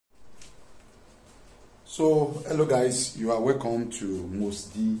So, hello guys, you are welcome to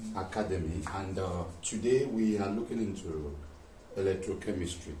MOSD Academy, and today we are looking into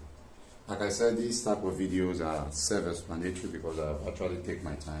electrochemistry. Like I said, these type of videos are self-explanatory because I actually take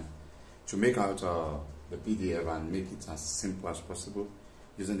my time to make out the PDF and make it as simple as possible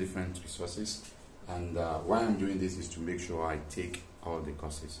using different resources. And why I'm doing this is to make sure I take all the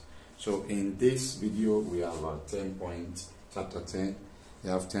courses. So in this video, we have chapter 10. We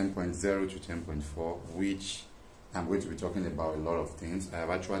have 10.0 to 10.4, which I'm going to be talking about a lot of things. I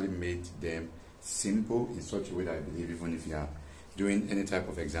have actually made them simple in such a way that I believe even if you are doing any type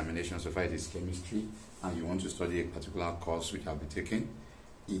of examination, so far it is chemistry, and you want to study a particular course which I'll be taking,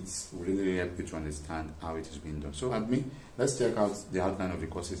 it's really help you to understand how it is being done. So let's check out the outline of the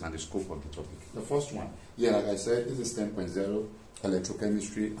courses and the scope of the topic. The first one, like I said, this is 10.0,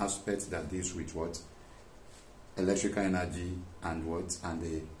 electrochemistry, aspects that deals with what? Electrical energy and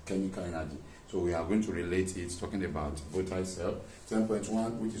the chemical energy. So we are going to relate it, talking about volatile cell.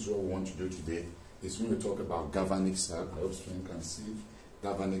 10.1, which is what we want to do today, is going to talk about galvanic cell. I hope you can see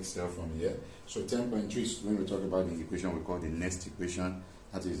galvanic cell from here. So 10.3 is going to talk about the equation we call the next equation.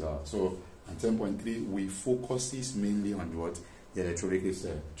 That is and 10.3 we focuses mainly on the electrolytic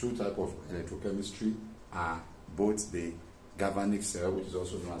cell. Two types of electrochemistry are both the galvanic cell, which is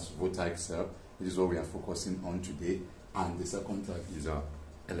also known as voltaic cell. This is what we are focusing on today, and the second type is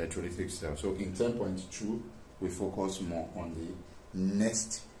electrolytic cell. So in 10.2 we focus more on the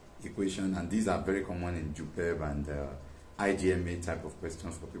next equation, and these are very common in JUPEB and IGMA type of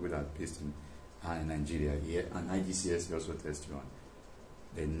questions for people that are based in Nigeria here, and IGCS also test you on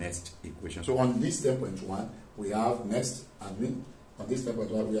the next equation. So on this 10.1 we have next, and on this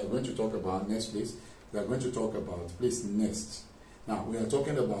 10.1 we are going to talk about next place. We are going to talk about place next. Now, we are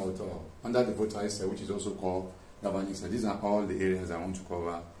talking about under the volatile cell, which is also called galvanic cell. These are all the areas I want to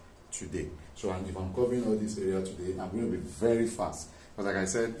cover today. So, and if I'm covering all this area today, I'm going to be very fast. But like I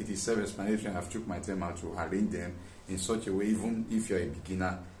said, it is self-explanatory, and I've took my time out to arrange them in such a way, even if you're a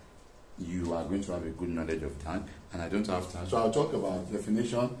beginner, you are going to have a good knowledge of time, and I don't have time. So I'll talk about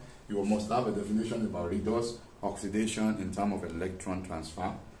definition. You must have a definition about redox, oxidation in terms of electron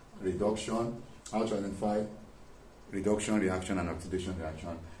transfer, reduction, how to identify reduction reaction and oxidation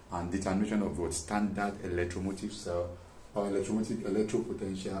reaction, and determination of what standard electromotive cell or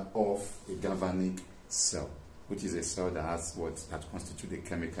electropotential of a galvanic cell, which is a cell that has that constitutes the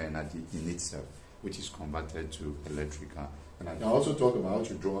chemical energy in itself, which is converted to electrical. And I can also talk about how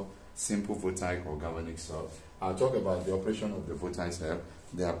to draw simple voltaic or galvanic cell. I'll talk about the operation of the voltaic cell.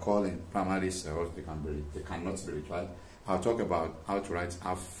 They are called in primary cells. They cannot be retried. I'll talk about how to write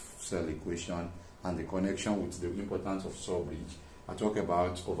half cell equation and the connection with the importance of sub-bridge. I talk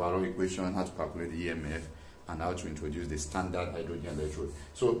about overall equation, how to calculate the EMF, and how to introduce the standard hydrogen electrode.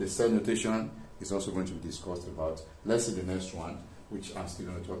 So the cell notation is also going to be discussed about. Let's see the next one, which I'm still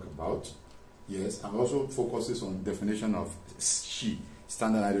going to talk about. Yes, and also focuses on definition of SHE,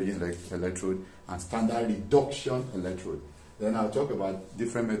 standard hydrogen electrode, and standard reduction electrode. Then I'll talk about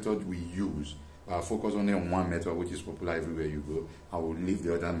different methods we use. I'll focus only on one method, which is popular everywhere you go. I will leave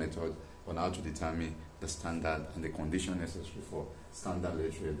the other method on how to determine the standard and the condition necessary for standard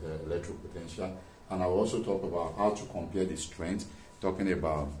electropotential. And I will also talk about how to compare the strength, talking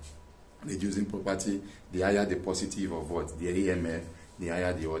about reducing property, the higher the positive of the EMF, the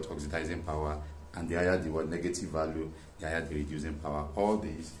higher the oxidizing power, and the higher the negative value, the higher the reducing power. All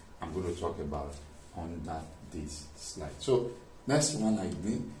these I'm going to talk about under this slide. So next one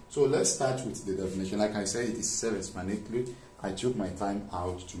so let's start with the definition. Like I said, it is self-explanatory. I took my time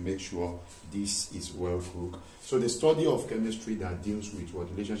out to make sure this is well cooked. So the study of chemistry that deals with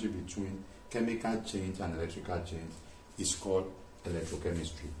relationship between chemical change and electrical change is called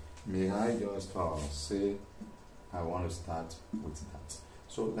electrochemistry. May I just say I want to start with that.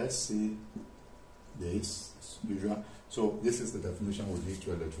 So let's see this usual. So this is the definition we give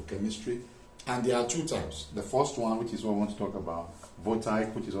to electrochemistry. And there are two types. The first one, which is what I want to talk about,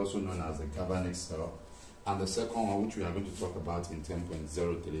 voltaic, which is also known as the galvanic cell. And the second one, which we are going to talk about in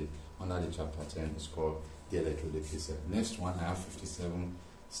 10.03 under the chapter 10, is called the electrolytic cell. Next one, I have 57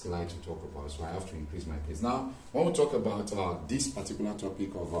 slides to talk about, so I have to increase my pace. Now, when we talk about this particular topic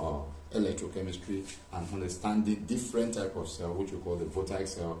of electrochemistry and understanding different type of cell, which we call the voltaic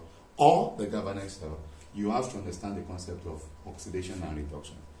cell or the galvanic cell, you have to understand the concept of oxidation and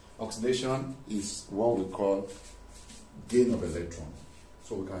reduction. Oxidation is what we call gain of electron.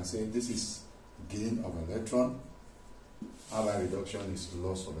 So we can say this is gain of electron, while reduction is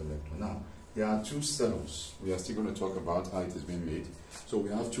loss of electron. Now, there are two cells. We are still going to talk about how it is being made. So we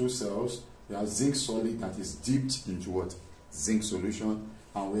have two cells. We have zinc solid that is dipped into zinc solution,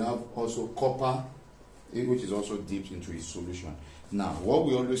 and we have also copper which is also dipped into its solution. Now, what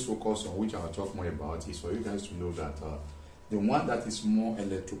we always focus on, which I'll talk more about, is for you guys to know that the one that is more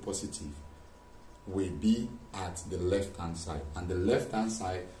electropositive will be at the left hand side, and the left hand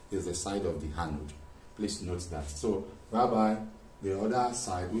side is the side of the anode. Please note that. So whereby the other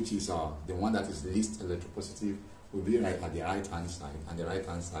side, which is the one that is least electropositive, will be right at the right hand side, and the right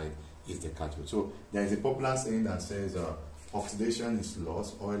hand side is the cathode. So there is a popular saying that says oxidation is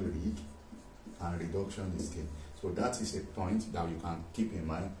loss, oil rig, and reduction is gain. So that is a point that you can keep in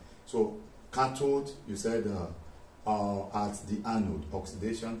mind. So cathode, you said at the anode,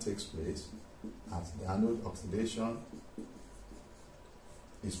 oxidation takes place. At the anode, oxidation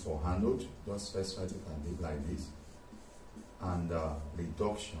is for anode. Just specify it and leave like this. And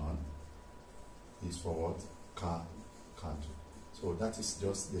reduction is for what? Cathode. So that is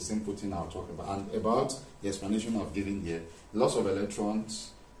just the simple thing I'll talk about. And about the explanation I've given here, loss of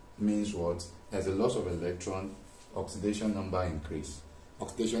electrons means what? As a loss of electron, oxidation number increase.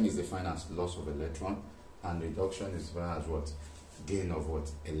 Oxidation is defined as loss of electron, and reduction is defined as what? Gain of what?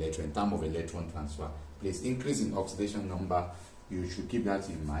 Electron, in terms of electron transfer. Please, increase in oxidation number, you should keep that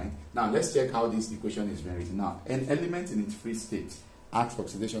in mind. Now, let's check how this equation is being written. Now, an element in its free state asks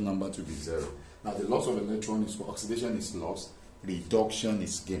oxidation number to be 0. Now, the loss of electron is for oxidation is loss, reduction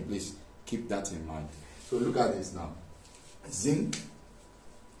is gain. Please keep that in mind. So, look at this now. Zinc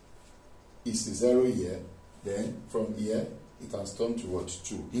is 0 here. Then from here, it has turned to what?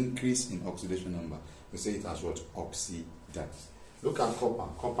 2. Increase in oxidation number. We say it has what? Oxidized. Look at copper.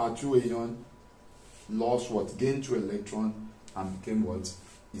 Copper 2 ion lost what? Gained 2 electron and became what?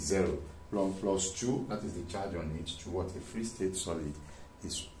 0. Plus 2, that is the charge on it, to what? A free state solid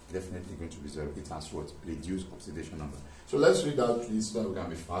is definitely going to be 0. It has what? Reduced oxidation number. So let's read out this so that we can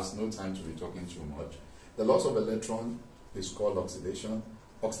be fast. No time to be talking too much. The loss of electron is called oxidation.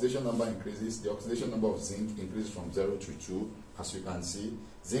 Oxidation number increases. The oxidation number of zinc increases from 0 to 2. As you can see,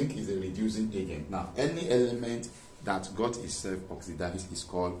 zinc is a reducing agent. Now, any element that got itself oxidized is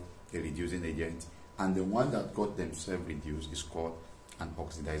called a reducing agent, and the one that got themselves reduced is called an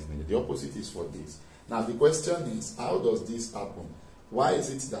oxidizing agent. The opposite is for this. Now, the question is, how does this happen? Why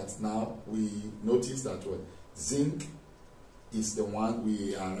is it that now we notice that what? Zinc is the one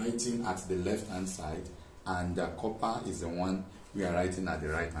we are writing at the left hand side, and copper is the one we are writing at the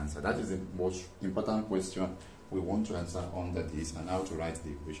right hand side? That is the most important question we want to answer under this, and how to write the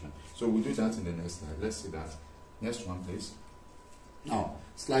equation. So we'll do that in the next slide. Let's see that. Next one, please. Now,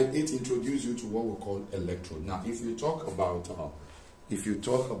 slide 8 introduces you to what we call electrode. Now, if you talk about,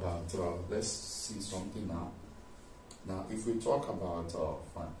 let's see something now. Now, if we talk about,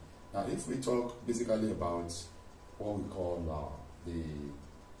 now if we talk basically about what we call the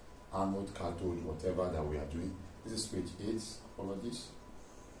anode, cathode, whatever that we are doing. This is page 8. Apologies.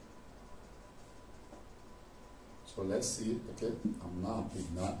 So let's see. Okay, I'm now on page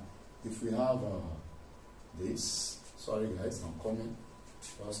 9. If we have this, sorry guys, I'm coming.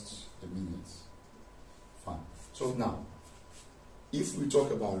 Just a minute. Fine. So now, if we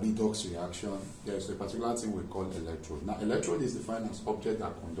talk about redox reaction, there's a particular thing we call electrode. Now, electrode is defined as object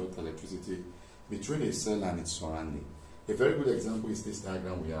that conducts electricity between a cell and its surrounding. A very good example is this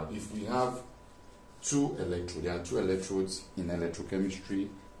diagram we have. If we have 2 electrodes, there are 2 electrodes in electrochemistry,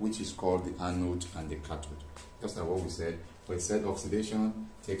 which is called the anode and the cathode. Just like what we said, we said oxidation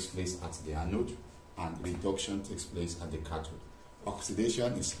takes place at the anode and reduction takes place at the cathode.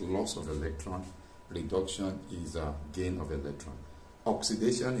 Oxidation is loss of electron, reduction is gain of electron.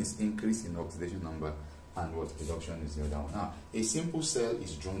 Oxidation is increase in oxidation number, and what? Reduction is the other one. Now, a simple cell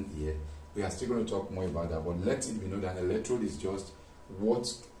is drawn here. We are still going to talk more about that, but let it be known that electrode is just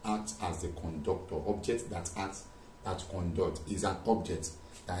what acts as the conductor. Object that acts, that conduct, is an object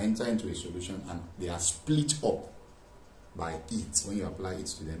that enter into a solution and they are split up by it. When you apply it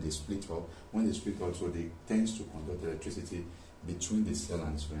to them, they split up. When they split up, so they tend to conduct electricity between the cell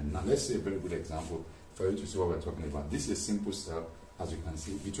and surrounding. Now, let's say a very good example for you to see what we're talking about. This is a simple cell, as you can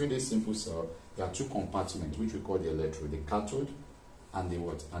see. Between this simple cell, there are 2 compartments, which we call the electrode, the cathode and the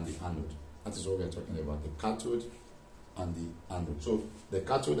what? And the anode. That is what we're talking about, the cathode and the anode. So the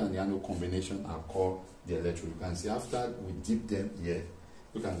cathode and the anode combination are called the electrode. You can see after we dip them here,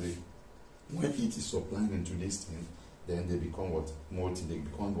 you can see when heat is supplying into this thing, then they become what? Molten. They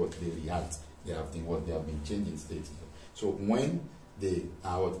become what? They react. They have been what? They have been changing state. So when they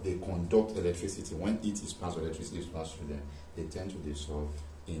are what? They conduct electricity. When heat is passed, electricity is passed through them, they tend to dissolve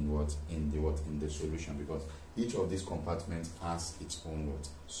in what? In the solution, because each of these compartments has its own what?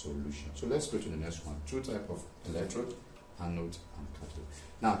 Solution. So let's go to the next one. 2 types of electrode, anode and cathode.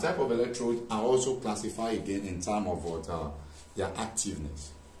 Now, type of electrode are also classified again in terms of what? Their activeness.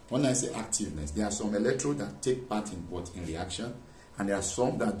 When I say activeness, there are some electrodes that take part in what? In reaction, and there are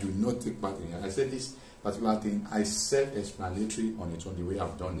some that do not take part in reaction. I said this particular thing, I self-explanatory on it, on the way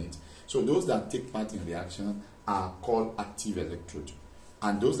I've done it. So those that take part in reaction are called active electrode,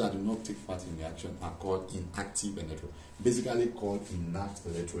 and those that do not take part in reaction are called inactive electrode, basically called inert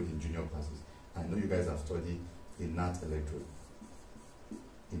electrode in junior classes. I know you guys have studied inert electrode.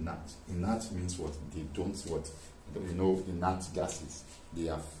 Inert means what? They don't what? You know, inert gases. They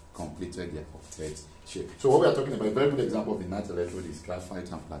have completed their octet shape. So what we are talking about, a very good example of inert electrode is graphite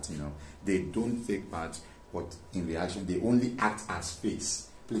and platinum. They don't take part what in reaction. They only act as phase.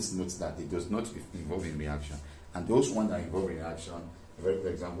 Please note that it does not involve in reaction. And those ones that involve in reaction, a very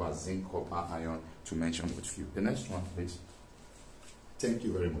good example are zinc, copper, iron, to mention but few. The next one, please. Thank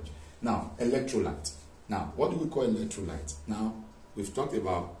you very much. Now, electrolyte. Now, what do we call electrolyte? Now, we've talked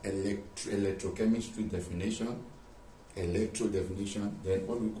about electrochemistry definition, electrode definition, then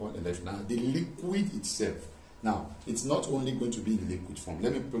what we call electrolyte. Now, the liquid itself. Now, it's not only going to be in liquid form.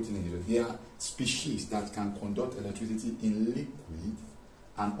 Let me put it in this. There are species that can conduct electricity in liquid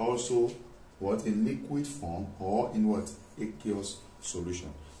and also what? In liquid form or in what? Aqueous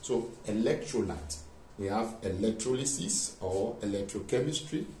solution. So, electrolyte. We have electrolysis or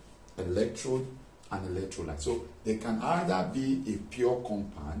electrochemistry, electrode, and electrolyte. So they can either be a pure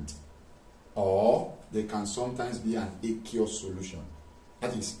compound or they can sometimes be an aqueous solution.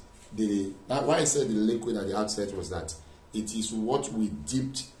 That is, why I said the liquid at the outset was that it is what we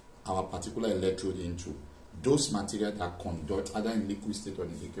dipped our particular electrode into. Those materials that conduct either in liquid state or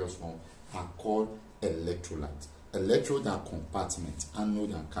in aqueous form are called electrolyte. Electrodes are compartment,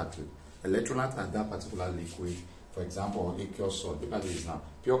 anode and cathode. Electrolyte are that particular liquid, for example, aqueous salt. Look at this now.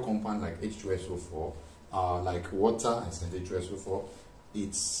 Pure compound like H2SO4, like water, I said H2SO4,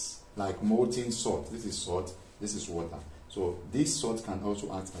 it's like molten salt. This is salt, this is water. So this salt can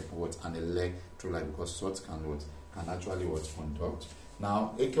also act like what? An electrolyte, because salt can what? Can actually what? Conduct.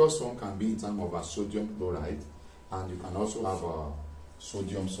 Now, aqueous form can be in terms of a sodium chloride, and you can also have a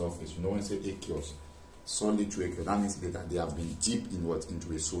sodium sulfate. You know when you say aqueous, solid to aqueous, that means that they have been dipped in what?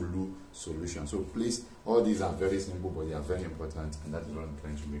 Into a solution. So please, all these are very simple, but they are very important, and that is what I'm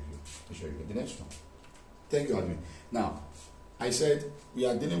trying to make you show you. The next one. Thank you, Admin. Now, I said we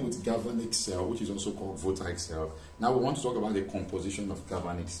are dealing with galvanic cell, which is also called voltaic cell. Now we want to talk about the composition of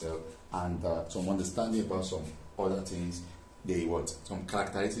galvanic cell and some understanding about some other things. Some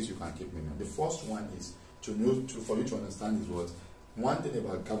characteristics you can keep in mind. The first one is for you to understand is what. One thing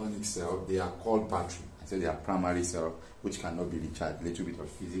about galvanic cell, they are called battery. I said they are primary cell, which cannot be recharged. A little bit of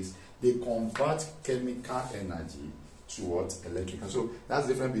physics. They convert chemical energy to what? Electrical. So that's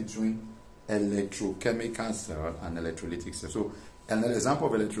the difference between electrochemical cell and electrolytic cell. So an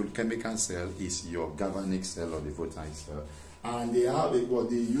example of electrochemical cell is your galvanic cell or the voltaic cell. And they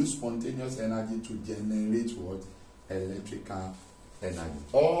use spontaneous energy to generate what? Electrical energy.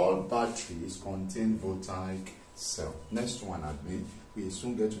 All batteries contain voltaic cell. Next one, admin. We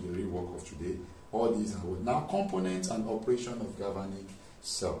soon get to the real work of today. All these are what? Now, components and operation of galvanic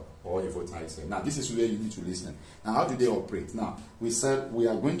cell or a voltaic cell. Now, this is where you need to listen. Now, how do they operate? Now, we said we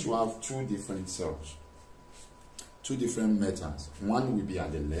are going to have two different cells, two different metals. One will be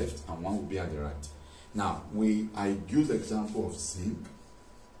at the left and one will be at the right. Now, I use the example of zinc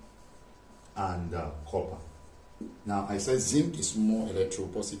and copper. Now, I said zinc is more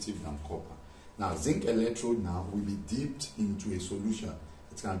electropositive than copper. Now, zinc electrode now will be dipped into a solution.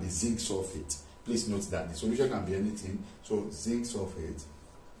 It can be zinc sulfate. Please note that the solution can be anything. So, zinc sulfate.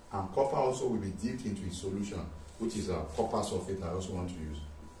 And copper also will be dipped into a solution, which is a copper sulfate I also want to use.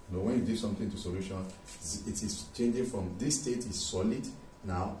 Now, when you dip something to solution, it is changing from this state is solid.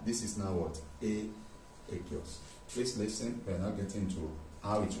 Now, this is now what? Aqueous. Please listen. We are now getting to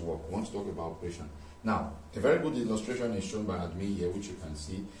how it works. We want to talk about operation. Now, a very good illustration is shown by admin here, which you can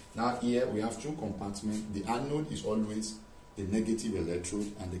see. Now, here we have two compartments. The anode is always the negative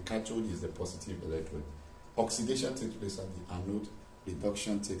electrode, and the cathode is the positive electrode. Oxidation takes place at the anode,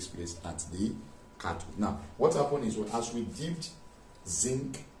 reduction takes place at the cathode. Now, what happened is, as we dipped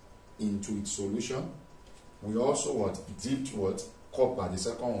zinc into its solution, we also dipped copper, the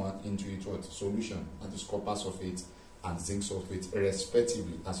second one, into its solution, that is copper sulfate and zinc sulfate,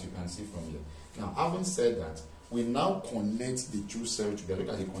 respectively, as you can see from here. Now, having said that, we now connect the two cells together.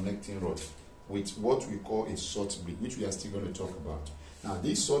 Look at the connecting rod with what we call a salt bridge, which we are still going to talk about. Now,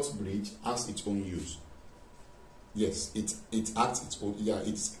 this salt bridge has its own use. Yes, it acts its own. Yeah,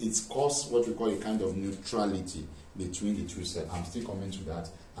 it's caused what we call a kind of neutrality between the two cells. I'm still coming to that,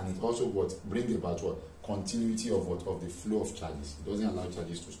 and it also brings about continuity of the flow of charges. It doesn't allow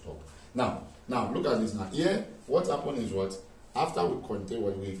charges to stop. Now look at this. Now here, what happened is After we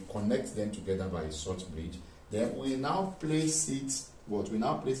connect them together by a short bridge, then we now place it, we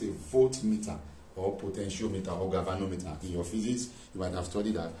now place a voltmeter or potentiometer or galvanometer. In your physics, you might have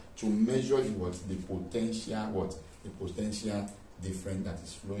studied that to measure the potential difference that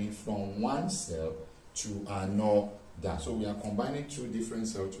is flowing from one cell to another. So we are combining two different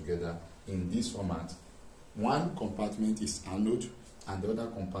cells together in this format. One compartment is anode and the other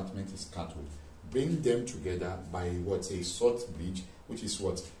compartment is cathode. Bring them together by a short bridge, which is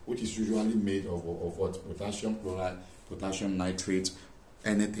usually made of potassium chloride, potassium nitrate,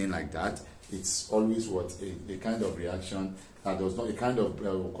 anything like that. It's always a kind of reaction that does not, a kind of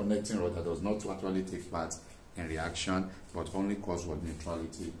connecting rod that does not actually take part in reaction, but only cause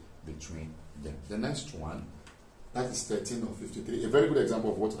neutrality between them. The next one, that is 13 or 53. A very good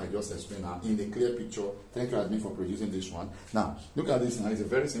example of what I just explained now in a clear picture. Thank you, admin, for producing this one. Now, look at this now. It's a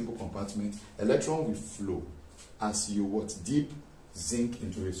very simple compartment. Electron will flow as you dip zinc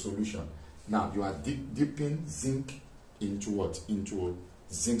into a solution. Now, you are dipping zinc into into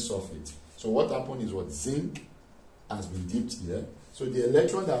zinc sulfate. So what happened is zinc has been dipped here. So the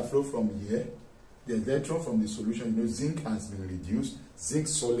electron that flow from here, the electron from the solution, zinc has been reduced. Zinc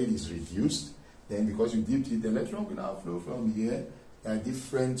solid is reduced. Then because you dipped it, the electron will now flow from here. There are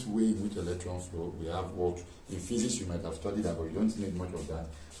different ways in which electron flow. We have in physics, you might have studied that, but you don't need much of that.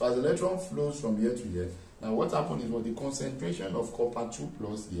 So as the electron flows from here to here, now what happens is the concentration of copper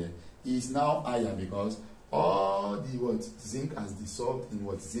 2+ here is now higher because all the zinc has dissolved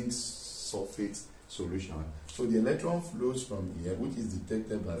in zinc sulfate solution. So the electron flows from here, which is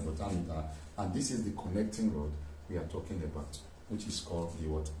detected by voltmeter, and this is the connecting rod we are talking about, which is called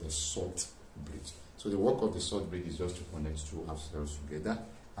the short bridge. So the work of the short bridge is just to connect two half cells together,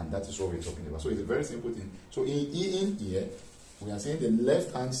 and that is what we're talking about. So it's a very simple thing. So in here, we are saying the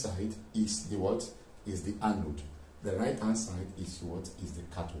left hand side is is the anode. The right hand side is is the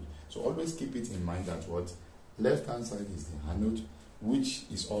cathode. So always keep it in mind that left hand side is the anode, which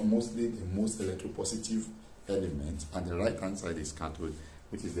is almost the most electropositive element, and the right hand side is cathode,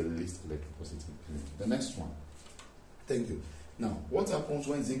 which is the least electropositive element. The next one. Thank you. Now, what happens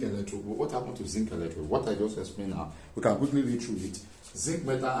when zinc electrode? What happened to zinc electrode? What I just explained now, we can quickly read through it. Zinc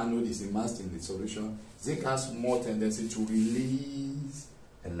metal anode is immersed in the solution. Zinc has more tendency to release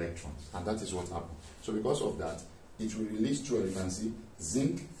electrons, and that is what happened. So because of that, it will release two electrons. You can see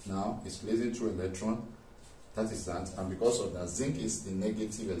zinc now is releasing two electrons. That is that, and because of that, zinc is the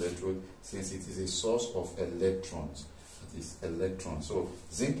negative electrode since it is a source of electrons. Is electron. So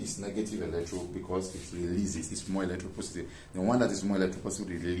zinc is negative electrode because it releases, it's more electropositive. The one that is more electropositive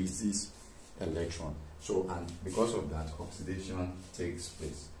releases electron. So, and because of that, oxidation takes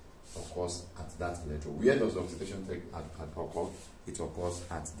place, of course, at that electrode. Where does oxidation take occur? It occurs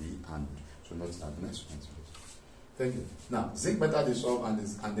at the anode. So note that. Next one, please. Thank you. Now, zinc metal dissolve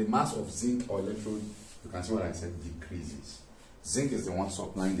and the mass of zinc or electrode, you can see what I said, decreases. Zinc is the one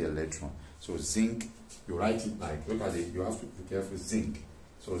supplying the electron. So zinc, you write it like, look at it, you have to be careful, zinc.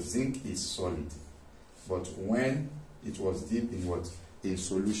 So zinc is solid. But when it was dipped in in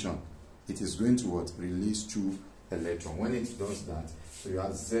solution, it is going to release two electrons. When it does that, so you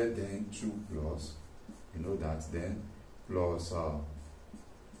have Z then 2 plus, you know that, then plus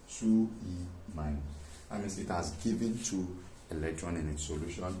 2E minus. That means it has given 2 electrons in its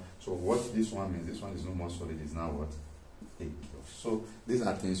solution. So what this one means, this one is no more solid, it's now what? So these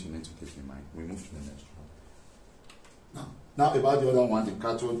are things you need to keep in mind. We move to the next one. Now about the other one, the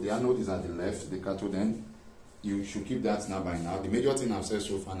cathode, the anode is at the left, the cathode end. You should keep that now by now. The major thing I've said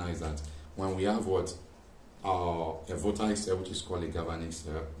so far now is that when we have a voltaic cell, which is called a galvanic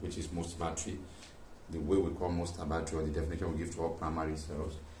cell, which is most battery, the way we call most a battery, or the definition we give to all primary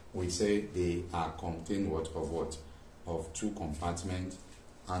cells, we say they are contained of two compartments,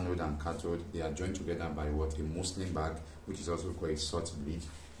 anode and cathode. They are joined together by a muslin bag, which is also called a short bridge.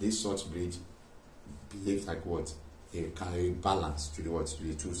 This short bridge behaves like a kind of balance to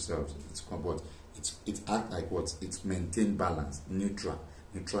the two cells. It's called it acts like it maintain balance,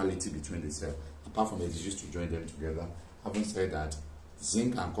 neutrality between the cells. Apart from it is used to join them together. Having said that,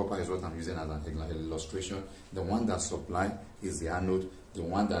 zinc and copper is what I'm using as an illustration. The one that supply is the anode. The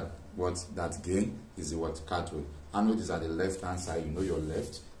one that gain is the cathode. Anode is at the left hand side, you know your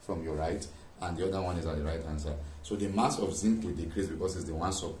left from your right, and the other one is at the right hand side. So the mass of zinc will decrease because it's the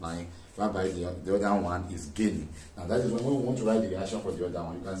one supplying, whereby the other one is gaining. Now that is when we want to write the reaction for the other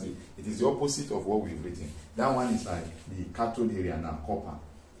one. You can see it is the opposite of what we've written. That one is like the cathode area now, copper.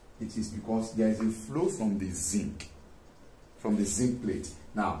 It is because there is a flow from the zinc plate.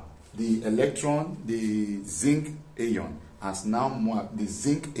 Now the electron, the zinc ion has now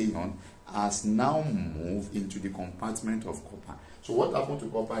has now moved into the compartment of copper. So what happened to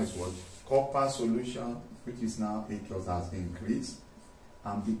copper is what? Copper solution, which is now aqueous, has increased,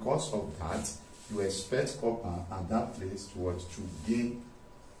 and because of that, you expect copper at that place to gain.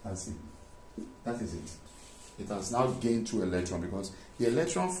 That's it. That is it. It has now gained 2 electrons because the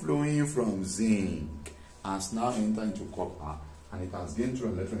electron flowing from zinc has now entered into copper, and it has gained 2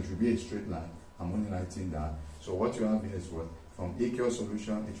 electrons. It should be a straight line. I'm only writing that. So what you have here is what? From aqueous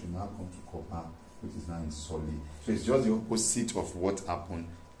solution, it should now come to copper, which is now in solid. So it's just the opposite of what happened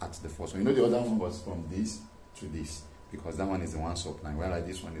at the first one. You know, the other one was from this to this, because that one is the one supplying, whereas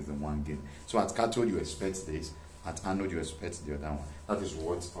this one is the one gain. So at cathode, you expect this. At anode, you expect the other one. That is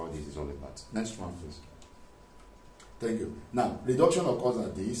what all this is all about. Next one, please. Thank you. Now, reduction occurs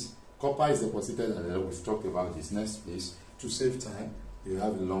at this. Copper is deposited at the level. We've talked about this. Next, please. To save time, you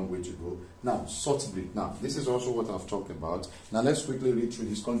have a long way to go. Now, salt breed. Now, this is also what I've talked about. Now, let's quickly read through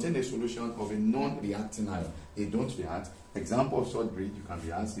this. Contain a solution of a non-reacting ion. They don't react. Example of salt breed you can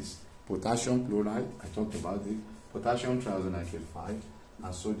be asked is potassium chloride. I talked about it. Potassium triazonitrate 5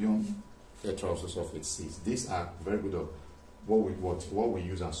 and sodium tetraoxosulfate 6. These are very good of what we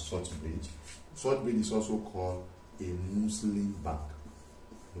use as salt breed. Salt breed is also called a muslin bag.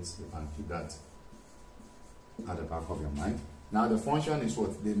 Yes, you can keep that at the back of your mind. Now the function is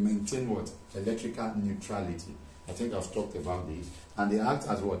what? They maintain what? Electrical neutrality. I think I've talked about this. And they act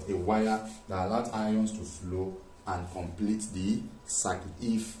as what? A wire that allows ions to flow and complete the cycle.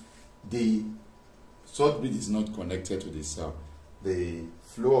 If the salt bead is not connected to the cell, the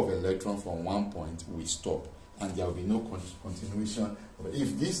flow of electron from one point will stop, and there will be no continuation.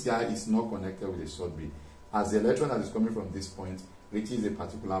 If this guy is not connected with the salt bead, as the electron that is coming from this point reaches a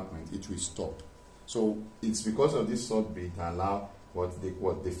particular point, it will stop. So it's because of this salt bead that allow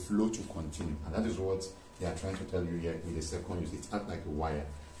the flow to continue, and that is what they are trying to tell you here with the second use. It acts like a wire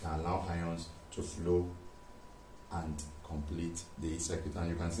that allow ions to flow and complete the circuit. And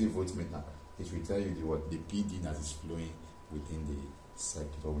you can see voltmeter. It will tell you the PD that is flowing within the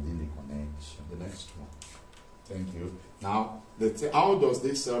circuit or within the connection. The next one. Thank you. Now, how does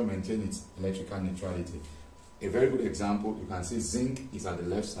this cell maintain its electrical neutrality? A very good example, you can see zinc is at the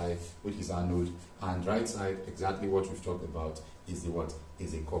left side, which is anode, and right side, exactly what we've talked about, is the what?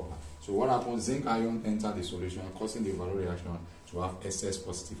 Is the copper. So what happens? Zinc ion enter the solution, causing the overall reaction to have excess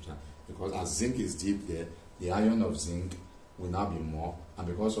positive charge. Because as zinc is deep there, the ion of zinc will now be more, and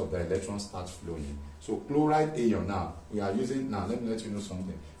because of the electrons start flowing. So chloride ion now, we are using, now let me let you know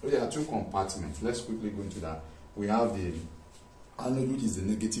something. So there are 2 compartments. Let's quickly go into that. We have the anode, which is the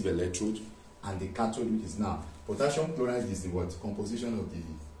negative electrode, and the cathode, which is now potassium chloride is the what? Composition of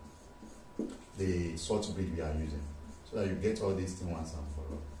the salt breed we are using. So that you get all these things once and for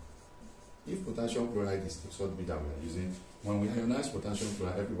all. If potassium chloride is the salt breed that we are using, when we ionize potassium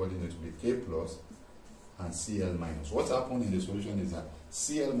chloride, everybody knows to be K plus and Cl minus. What happens in the solution is that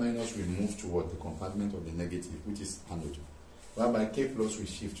Cl minus will move toward the compartment of the negative, which is anode, whereby K plus will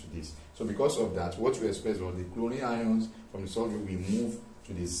shift to this. So because of that, what we expect is the chlorine ions from the salt will move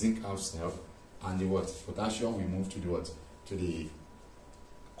to the zinc half cell, and the what? Potassium will move to the what? To the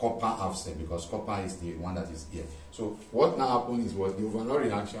copper half cell, because copper is the one that is here. So what now happens is what? The overall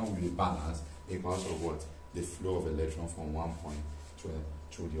reaction will be balanced because of what? The flow of electron from one point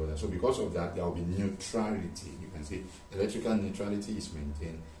to the other. So because of that, there will be neutrality. You can see electrical neutrality is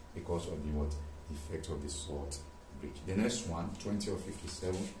maintained because of the what? The effect of the salt bridge. The next one, 20 or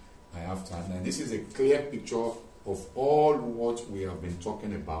 57, I have time. And this is a clear picture of all what we have been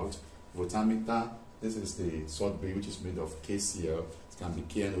talking about. Voltmeter, this is the salt bridge, which is made of KCl. It can be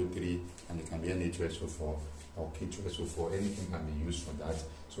KNO3 and it can be Na2SO4 or K2SO4. Anything can be used for that.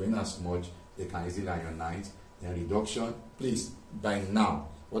 So in as much they can easily ionize. Their reduction, please, by now,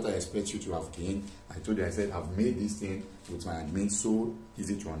 what I expect you to have gained, I told you, I said, I've made this thing with my admin so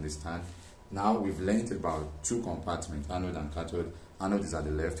easy to understand. Now we've learned about 2 compartments, anode and cathode. Anode is at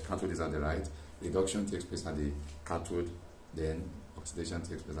the left, cathode is at the right. Reduction takes place at the cathode, then oxidation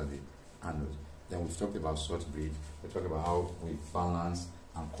takes place at the anode. Then we've talked about salt bridge. We talked about how we balance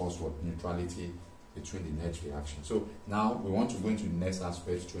and cause what? Neutrality between the net reaction. So now we want to go into the next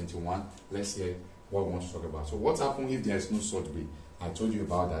aspect, 21. Let's hear what we want to talk about. So what happens if there is no salt bridge? I told you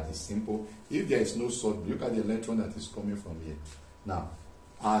about that. It's simple. If there is no salt bridge, look at the electron that is coming from here. Now,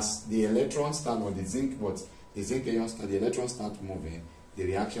 as the electrons start, or the zinc ions start, the electrons start moving, the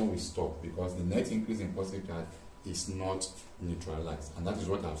reaction will stop because the net increase in positive charge is not neutralized. And that is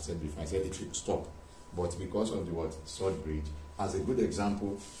what I've said before. I said it should stop. But because of the what? Salt bridge. As a good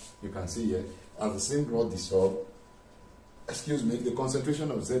example, you can see here, as the zinc rod dissolve, the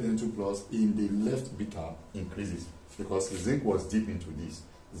concentration of Zn2 plus in the left beaker increases because the zinc was deep into this.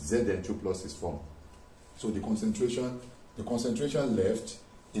 Zn2 plus is formed. So the concentration left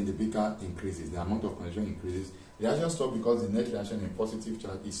in the beaker increases, the amount of concentration increases. Reaction stops because the net reaction in positive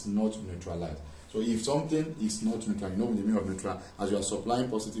charge is not neutralized. So if something is not neutral, you know the meaning of neutral, as you are supplying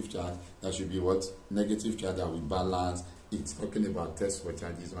positive charge, there should be what? Negative charge that will balance. It's talking about test for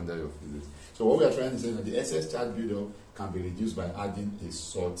charges under your physics. So what we are trying to say is that the excess charge buildup can be reduced by adding a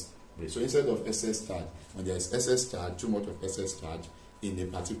salt bridge. So instead of excess charge, when there is excess charge, too much of excess charge in a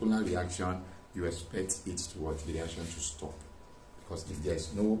particular reaction, you expect it to what? The reaction to stop. Because if there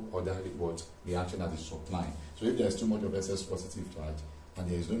is no other reaction that is supplying. So if there is too much of excess positive charge and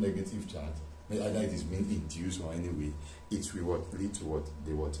there is no negative charge, either it is being induced or anyway, it will lead to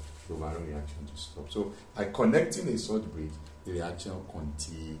the overall reaction to stop. So by connecting a salt bridge, the reaction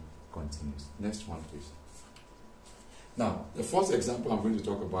continues. Next one, please. Now, the first example I'm going to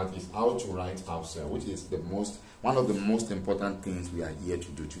talk about is how to write half cell, which is one of the most important things we are here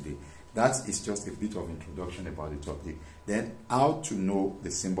to do today. That is just a bit of introduction about the topic. Then, how to know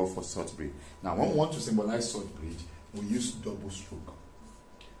the symbol for salt bridge. Now, when we want to symbolize salt bridge, we use double stroke.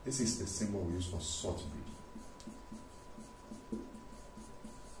 This is the symbol we use for salt bridge.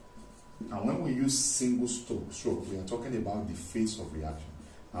 Now, when we use single stroke, we are talking about the phase of reaction.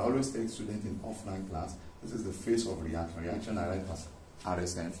 I always tell students in offline class, this is the phase of reaction. Reaction I write as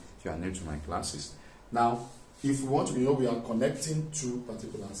RSN, if you are new to my classes. Now, if we want to know we are connecting two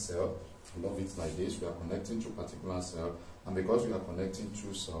particular cells, I love it like this, we are connecting two particular cells, and because we are connecting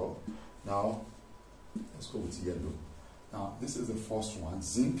two cells, now, let's go with yellow. Now, this is the first one,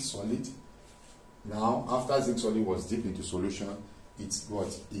 zinc solid. Now, after zinc solid was dipped into solution, it's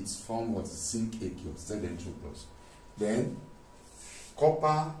formed what? Zinc aqueous, Zn2 plus. Then,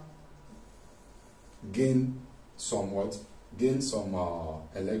 copper gain some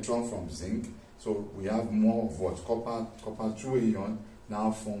electron from zinc. So we have more of what? Copper 2 ion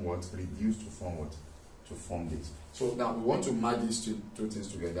now form what? Reduced to form what? To form this. So now we want to merge these two things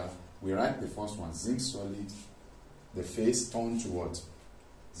together. We write the first one, zinc solid. The phase turned to what?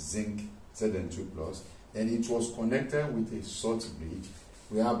 Zinc Zn2 plus. Then it was connected with a salt bridge,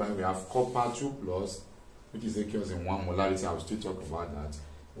 whereby we have copper 2 plus, which is aqueous in 1 molarity. I will still talk about that.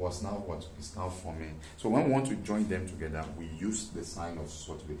 Was now what is now forming. So when we want to join them together, we use the sign of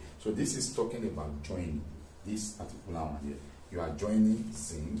salt bridge. So this is talking about joining this particular one here. You are joining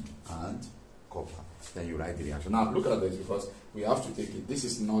zinc and copper. Then you write the reaction. Now look at this, because we have to take it. This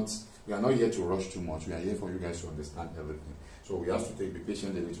is not, we are not here to rush too much. We are here for you guys to understand everything. So we have to be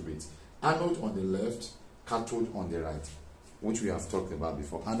patient a little bit. Anode on the left, cathode on the right, which we have talked about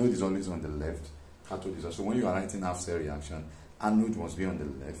before. Anode is always on the left, cathode is also. So when you are writing half cell reaction, anode must be on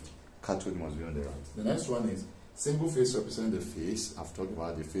the left, cathode must be on the right. The next one is single phase represent the phase. I've talked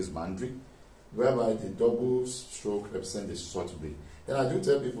about the phase boundary, whereby the double stroke represent the salt bridge. Then I do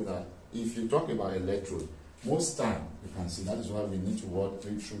tell people that if you talk about electrode, most time you can see that is why we need to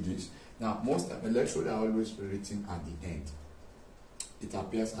read through this. Now, most time electrode are always written at the end. It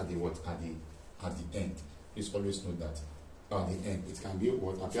appears at the what? At the end. Please always note that at the end. It can be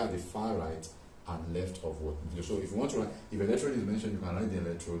what appear at the far right and left of what. So if you want to write, if electrode is mentioned, you can write the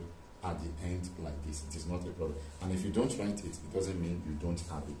electrode at the end like this. It is not a problem. And if you don't write it, it doesn't mean you don't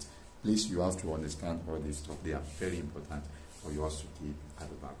have it. Please, you have to understand all this stuff. They are very important for yours to keep at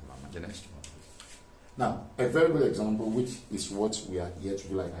the back of our mind. The next one. Now, a very good example, which is what we are here to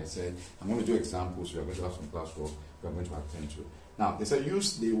do, like I said. I'm going to do examples. We are going to have some classwork we are going to attend to. Now, they say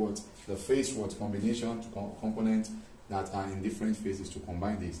use the phase combination components that are in different phases to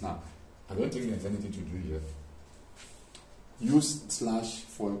combine this. Now, I don't think there's anything to do here. Use slash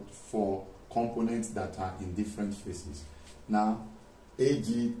for components that are in different phases. Now,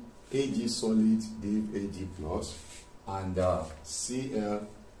 Ag solid give Ag plus, and Cl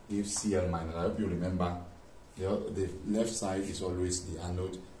gives Cl minus. I hope you remember the left side is always the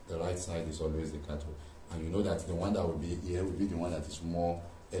anode, the right side is always the cathode. And you know that the one that will be here will be the one that is more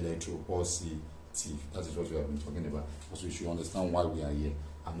electropositive. That is what we have been talking about. Because we should understand why we are here.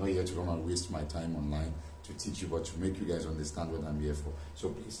 I'm not here to come and waste my time online to teach you, but to make you guys understand what I'm here for. So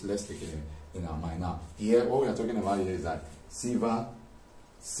please, let's take it in our mind. Now, here, what we are talking about here is that silver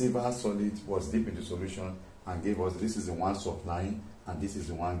solid was dipped into solution and gave us, this is the one supplying and this is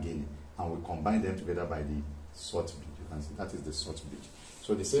the one gaining. And we combine them together by the salt bridge. You can see that is the salt bridge.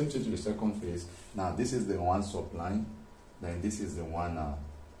 So the same thing to the second phase. Now, this is the one supplying, then this is the one,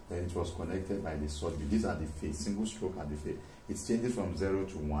 then it was connected by the salt bridge. These are the phase, single stroke at the phase. It changes from 0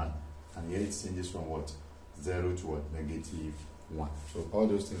 to 1, and here it changes from what? 0 to what? -1. So all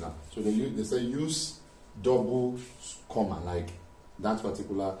those things are. So they say use double comma, like that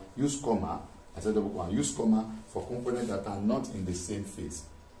particular, use comma, I said double comma, use comma for components that are not in the same phase.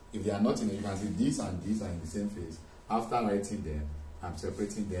 If they are not in it, you can see this and this are in the same phase. After writing them, I'm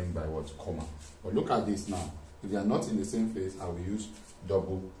separating them by what? Comma. But look at this now. If they are not in the same phase, I will use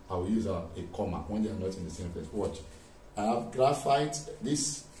a comma when they are not in the same phase. Watch. I have graphite.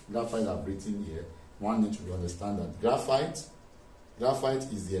 This graphite I've written here. One needs to understand that graphite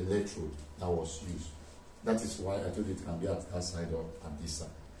is the electrode that was used. That is why I told you it can be at that side or at this side.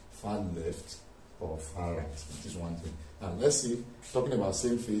 Far left or far right. That is one thing. Now let's see, talking about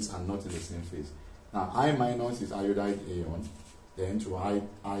same phase and not in the same phase. Now I minus is iodide ion, then to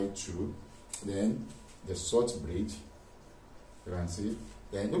I2, then the salt bridge, you can see.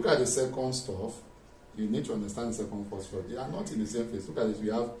 Then look at the second stuff. You need to understand the second phosphorus. They are not in the same phase. Look at this. We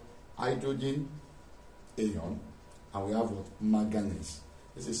have hydrogen ion and we have what? Manganese.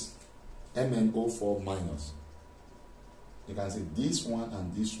 This is MnO4 minus. You can see this one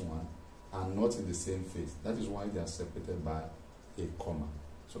and this one are not in the same phase. That is why they are separated by a comma.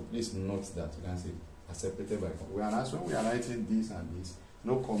 So please note that. You can see are separated by a comma. Whereas when we are writing this and this,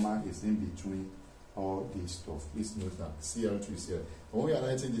 no comma is in between all this stuff. Please note that Cl2 is here. But when we are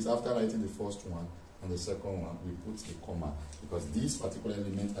writing this, after writing the first one and the second one, we put a comma because these particular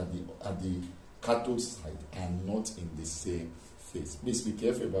elements at the cathode side are not in the same phase. Please be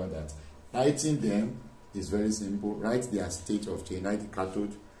careful about that. Writing them is very simple. Write their state of change. Write the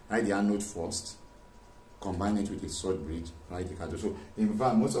cathode, write the anode first, combine it with a salt bridge, write the cathode. So in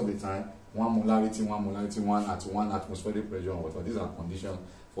fact, most of the time, one molarity, one at 1 atmospheric pressure and water. These are conditions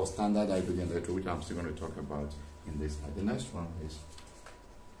for standard hydrogen electrode, which I'm still going to talk about in this slide. The next one is,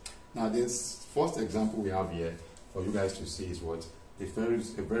 now this first example we have here for you guys to see is what? A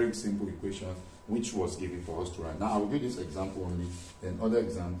very simple equation which was given for us to write. Now I will do this example only, then other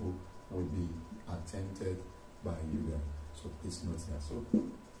example will be attempted by you guys. So please note that. So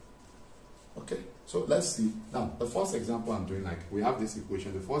okay, so let's see. Now the first example I'm doing, like we have this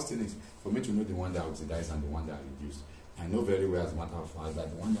equation. The first thing is for me to know the one that oxidized and the one that reduced. I know very well, as a matter of fact, that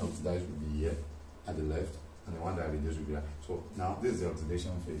the one that oxidized will be here at the left and the one that reduced will be here. So now this is the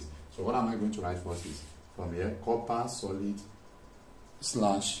oxidation phase. So what am I going to write first is from here, copper solid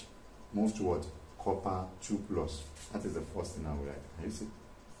slash move to what? Copper 2 plus. That is the first thing I will write. Can you see?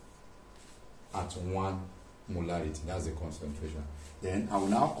 At 1 molarity, that's the concentration. Then I will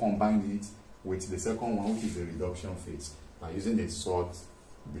now combine it with the second one, which is the reduction phase, by using a salt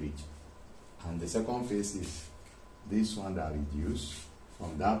bridge. And the second phase is this one that reduced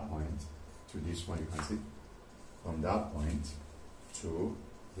from that point to this one. You can see from that point to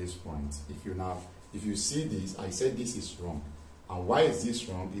this point. If you see this, I said this is wrong. And why is this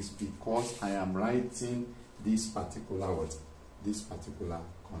wrong? It's because I am writing this particular what? This particular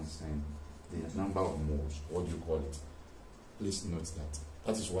constant, the number of moles. What do you call it? Please note that.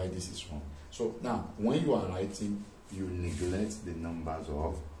 That is why this is wrong. So now, when you are writing, you neglect the numbers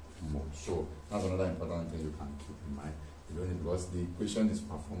of moles. So that's another important thing you can keep in mind. You don't need, because the equation is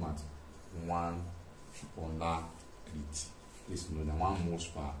performed at 1 molarity. Please know that 1 moles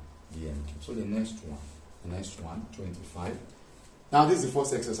per dm. So the next one, 25. Now this is the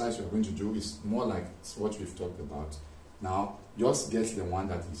first exercise we are going to do. It's more like what we've talked about. Now just get the one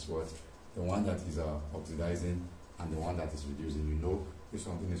that is what? The one that is oxidizing and the one that is reducing. You know if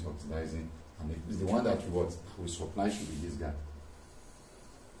something is oxidizing, and if the one that we supply should be this guy.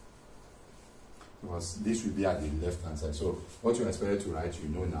 Because this will be at the left hand side. So what you expected to write, you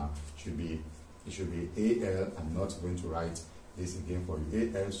know now, it should be AL. I'm not going to write this again for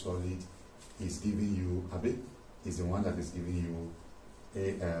you. AL solid is giving you a bit, is the one that is giving you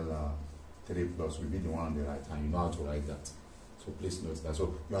AL 3 plus will be the one on the right, and you know how to write that. So please note that.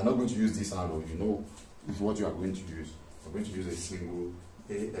 So you are not going to use this arrow, you know what you are going to use. You're going to use a single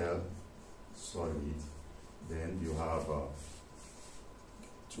AL solid, then you have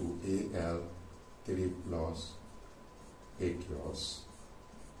 2 AL 3 plus aqueous,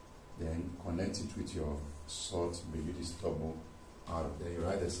 then connect it with your salt, maybe this double R, then you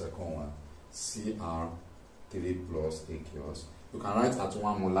write the second one, Cr 3 plus aqueous. You can write at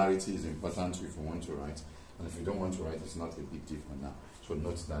 1 molarity is important if you want to write, and if you don't want to write, it's not a big deal for now. So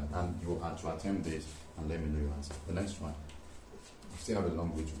note that, and you have to attempt this and let me know your answer. The next one, you still have a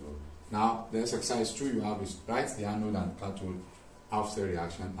long way to go. Now, the exercise 2 you have is write the anode and cathode after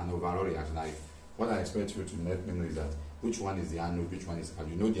reaction and overall reaction. Like, what I expect you to let me know is that which one is the anode, which one is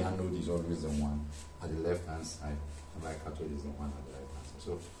cathode. You know the anode is always the one at the left hand side, and my cathode is the one at the right hand side.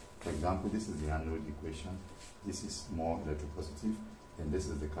 So, for example, this is the anode equation. This is more electropositive, and this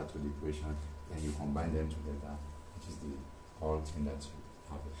is the cathode equation, and you combine them together, which is the whole thing that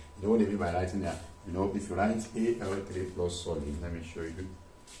you have. You know what I mean by writing that? You know, if you write Al3 plus solid, let me show you.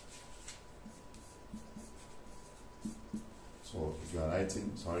 So if you are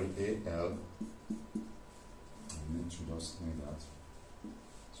writing, sorry, AL, I need to just say that.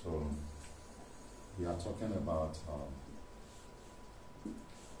 So we are talking about,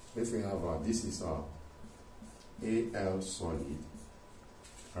 let's say this is AL solid,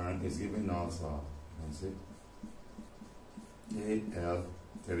 and it's giving us, you can say,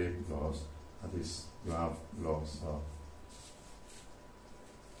 AL3 plus, that is, you have plus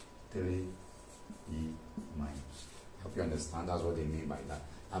 3E minus. I hope you understand, that's what they mean by that.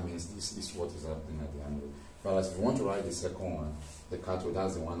 That means this is what is happening at the angle. Whereas if you want to write the second one, the cathode,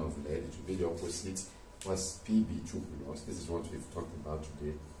 that's the one of lead, it will be the opposite, was Pb2 plus. This is what we've talked about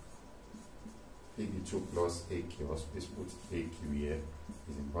today. Pb2 plus AQ, please put AQ here,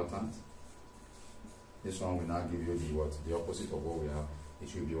 is important. This one will now give you the what? The opposite of what we have. It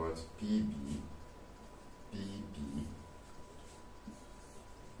should be what? Pb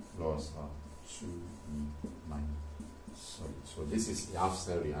plus 2E minus. Sorry. So this is the half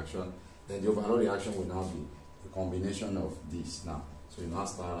cell reaction. Then the overall reaction will now be a combination of this now. So you now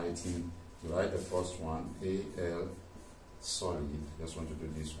start writing, you write the first one, AL solid. I just want to do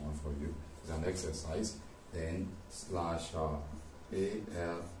this one for you. It's an exercise. Then slash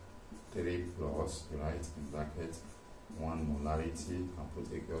AL3 plus, you write in bracket 1 molarity, and put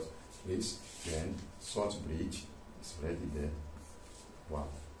aqueous, please. Then salt bridge is already there. Wow.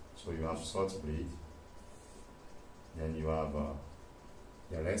 So you have salt bridge. Then you have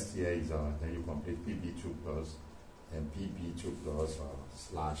the rest here is then you complete Pb2 plus, then Pb2 plus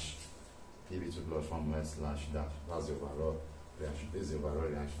slash Pb2 plus formula slash dash. That's the overall reaction. This is the overall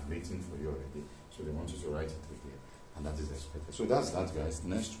reaction written for you already. So they want you to write it again, and that is expected. So that's that, guys.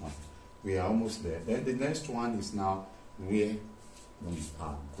 Next one, we are almost there. Then the next one is now where we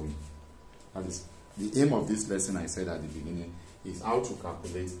are going. That is the aim of this lesson. I said at the beginning is how to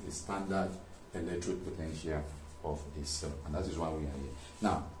calculate the standard electrode potential of a cell, and that is why we are here.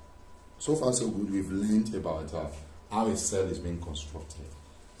 Now, so far so good, we've learned about how a cell is being constructed,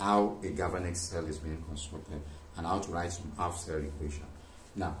 how a galvanic cell is being constructed, and how to write some half-cell equation.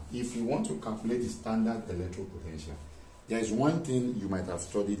 Now, if you want to calculate the standard electrode potential, there is one thing you might have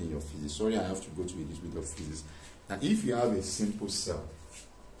studied in your physics. Sorry, I have to go to this bit of physics. Now, if you have a simple cell,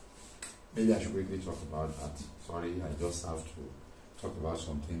 maybe I should quickly talk about that. Sorry, I just have to talk about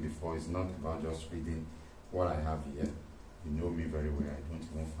something before. It's not about just reading what I have here. You know me very well. I don't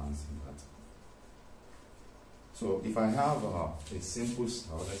even fancy that. So if I have a simple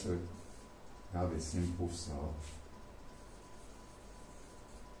cell, let's say I have a simple cell.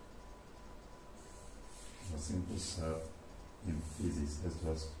 A simple cell in physics. Let's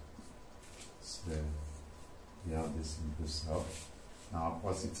just say we have this simple cell. Now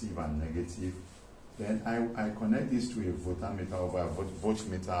positive and negative. Then I connect this to a voltmeter over a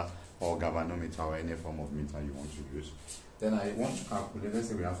voltmeter or galvanometer or any form of meter you want to use. Then I want to calculate, let's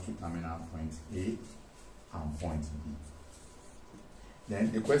say we have two terminal points A and point B.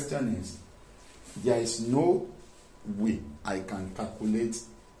 Then the question is, there is no way I can calculate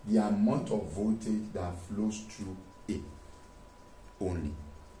the amount of voltage that flows through A only.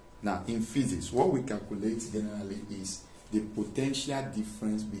 Now in physics, what we calculate generally is the potential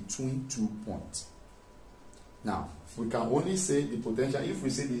difference between 2 points. Now, we can only say the potential if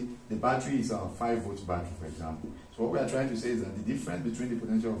we say the battery is a 5-volt battery, for example. So what we are trying to say is that the difference between the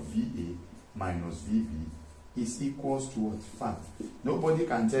potential of VA minus VB is equals to what? 5. Nobody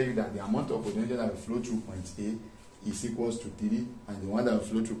can tell you that the amount of potential that will flow through point A is equals to 3, and the one that will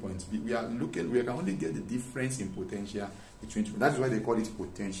flow through point B. We can only get the difference in potential between 2. That's why they call it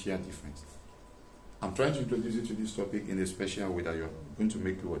potential difference. I'm trying to introduce you to this topic in a special way that you're going to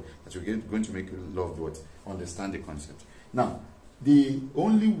make you going to make you love what, understand the concept. Now, the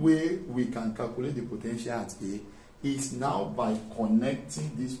only way we can calculate the potential at A is now by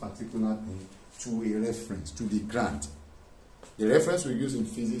connecting this particular thing to a reference, to the ground. The reference we use in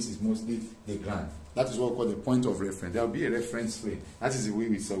physics is mostly the ground. That is what we call the point of reference. There will be a reference frame. That is the way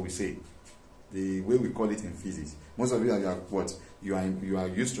we say. The way we call it in physics. Most of you are what? You are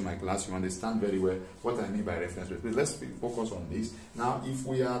used to my class, you understand very well what I mean by reference frame. But let's focus on this. Now, if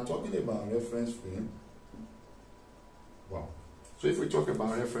we are talking about reference frame, wow. So if we talk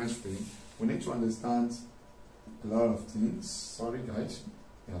about reference frame, we need to understand a lot of things. Sorry guys,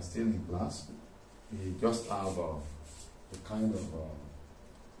 we are still in class. We just have a kind of,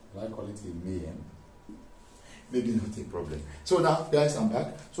 I call it a mayhem. Maybe not a problem. So now, guys, I'm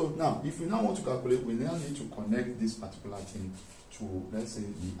back. So now, if we now want to calculate, we now need to connect this particular thing to, let's say,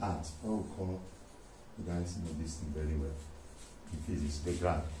 the art. What we call, you guys know this thing very well in physics, the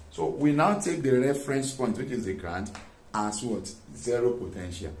ground. So we now take the reference point, which is the ground, as what? Zero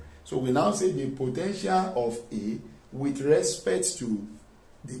potential. So we now say the potential of A with respect to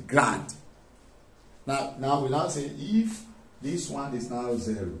the grad. Now we now say if this one is now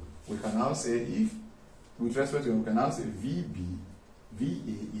 0, we can now say if with respect to, we can now say VA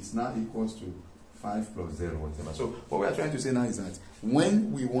is now equals to 5 plus 0, whatever. So what we are trying to say now is that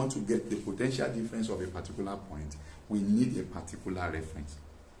when we want to get the potential difference of a particular point, we need a particular reference.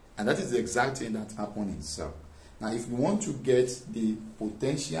 And that is the exact thing that happened in cell. Now, if we want to get the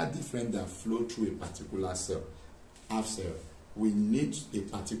potential difference that flow through a particular cell, half cell, we need a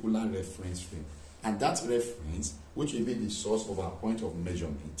particular reference frame. And that reference, which will be the source of our point of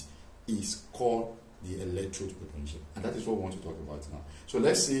measurement, is called the electrode potential. And that is what we want to talk about now. So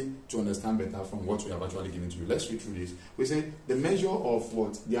let's see, to understand better from what we have actually given to you. Let's read through this. We say the measure of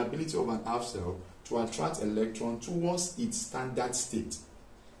what? The ability of an half cell to attract electron towards its standard state.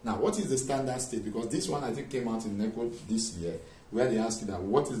 Now, what is the standard state? Because this one, I think, came out in NECO this year, where they asked you that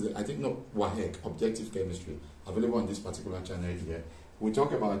what is the, I think, no, WAHEC, objective chemistry, available on this particular channel here. We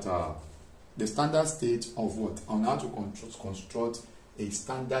talk about the standard state of what? On how to construct a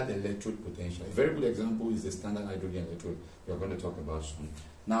standard electrode potential. A very good example is the standard hydrogen electrode we are going to talk about soon.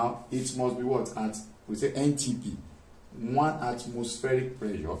 Now, it must be what? At, we say NTP, 1 atmospheric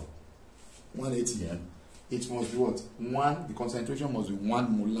pressure, 1 atm. It must be what? The concentration must be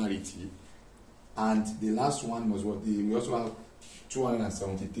 1 molarity. And the last one was what? We also have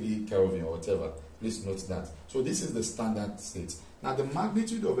 273 Kelvin or whatever. Please note that. So this is the standard state. Now, the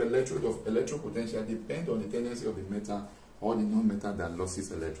magnitude of electrode potential depends on the tendency of the metal or the non-metal that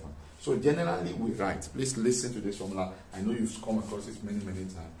loses electron. So generally we write, please listen to this formula. I know you've come across it many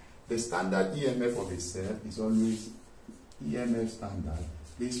times. The standard EMF of a cell is always EMF standard.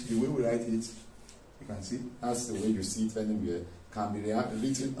 Please, the way we write it, you can see, that's the way you see it anywhere, can be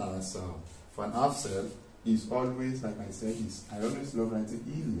written as for an half cell is always, like I said, I always love writing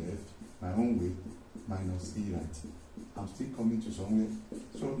E left, my own way, minus E right. I'm still coming to somewhere.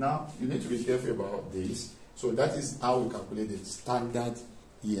 So now you need to be careful about this. So that is how we calculate the standard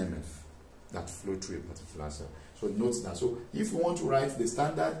EMF that flow through a particular cell. So note that. So if you want to write the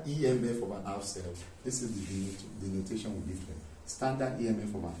standard EMF of an half cell, this is the notation we give to it. Standard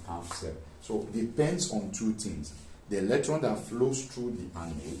EMF of an half cell. So it depends on two things: the electron that flows through the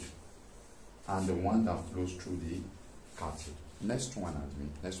anode and the one that flows through the cathode. Next one,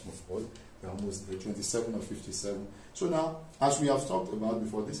 let's move forward. We're almost there, 27 or 57. So now, as we have talked about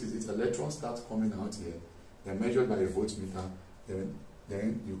before, this is it. Electrons start coming out here. They're measured by a voltmeter.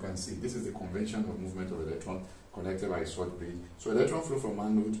 Then you can see this is the convention of movement of electron connected by a short bridge. So electron flow from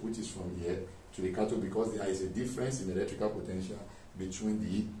anode, which is from here, to the cathode, because there is a difference in electrical potential between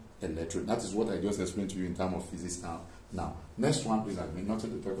the electrode. That is what I just explained to you in terms of physics now. Now, next one, please,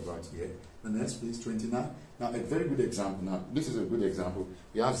 nothing to talk about here. The next, please, 29. Now, a very good example. Now, this is a good example.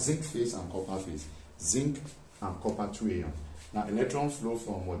 We have zinc phase and copper phase. Zinc and copper 2 ions. Now, electrons flow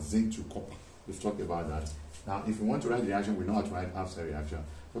from what? Zinc to copper. We've talked about that. Now, if you want to write the reaction, we know how to write half-cell reaction.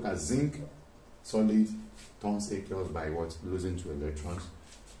 Look at zinc solid turns aqueous by what? Losing 2 electrons.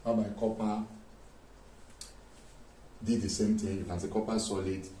 How by copper? Did the same thing. You can say copper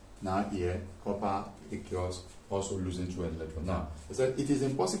solid. Now here, copper aqueous also losing 2 electrons. Now, I said it is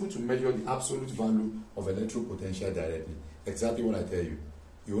impossible to measure the absolute value of electrode potential directly. Exactly what I tell you.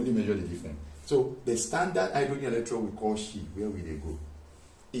 You only measure the difference. So the standard hydrogen electrode we call She, where will they go,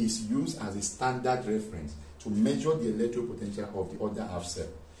 is used as a standard reference to measure the electrode potential of the other half cell.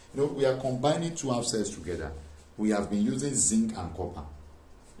 You know, we are combining 2 half cells together. We have been using zinc and copper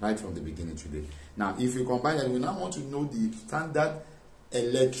right from the beginning today. Now, if you combine that, we now want to know the standard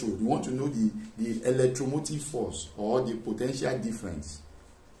electrode. We want to know the electromotive force or the potential difference.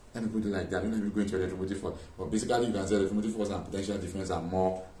 Let me put it like that. I don't know if you're going to electromotive force, but basically you can say electromotive force and potential difference are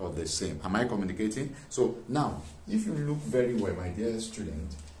more of the same. Am I communicating? So now, if you look very well, my dear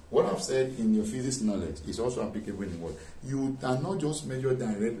student, what I've said in your physics knowledge is also applicable in what? You cannot just measure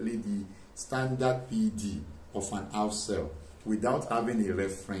directly the standard PD of an half cell without having a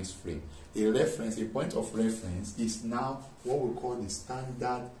reference frame. A reference, a point of reference is now what we call the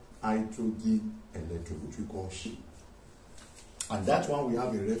standard hydrogen electrode, which we call She. And that one we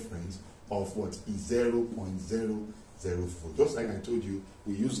have a reference of what is 0.004. Just like I told you,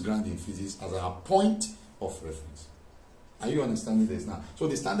 we use ground in physics as our point of reference. Are you understanding this now? So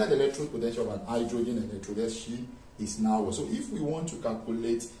the standard electrode potential of an hydrogen electrode, She, is now. So if we want to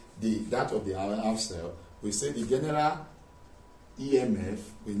calculate that of the half cell, we say the general EMF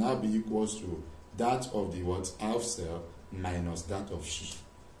will now be equals to that of the what? Half cell minus that of She.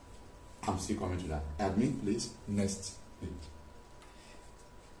 I'm still coming to that. Admin, please. Next page.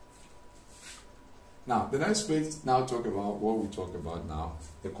 Now, the next page now talk about what we talk about now,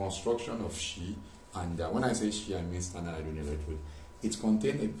 the construction of She And when I say she, I mean standard hydrogen electrode. It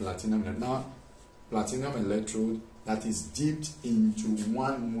contains a platinum electrode. Now, platinum electrode that is dipped into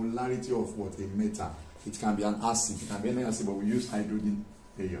 1 molarity of what? A metal. It can be an acid, it can be any acid, but we use hydrogen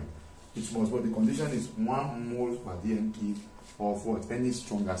ion. It must, but the condition is 1 mole per DMK of what? Any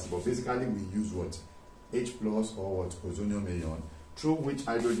strong acid. But basically we use what? H plus or what? Ozonium ion, through which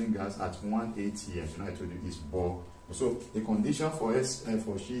hydrogen gas at 1 atm, you know I told you, is Bohr. So the condition for S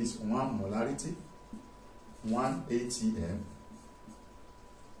for she is 1 molarity, 1 atm.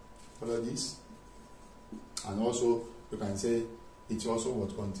 Follow this. And also you can say it also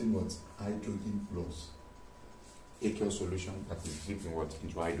what contain what? Hydrogen plus aqueous solution that is dipped in what?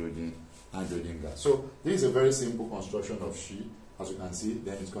 Into hydrogen gas. So this is a very simple construction of she, as you can see.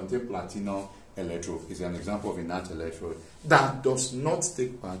 Then it contains platinum electrode. It's an example of a inert electrode that does not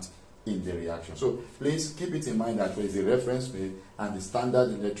take part in the reaction. So please keep it in mind that there is a reference point and the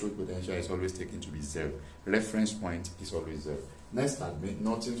standard electrode potential is always taken to be 0. Reference point is always 0. Next admit,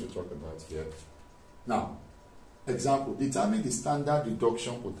 nothing to talk about here. Now, example, determine the standard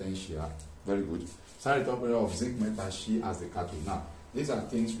reduction potential. Very good. Standard reduction potential of zinc metal She as the cathode. Now, these are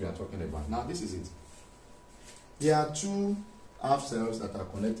things we are talking about. Now, this is it. There are 2 half cells that are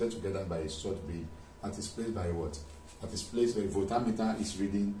connected together by a short braid that is placed by what? That is placed where voltmeter is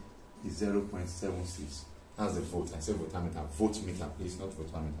reading is 0.76. That's the volt. I say voltmeter. Voltmeter, please, not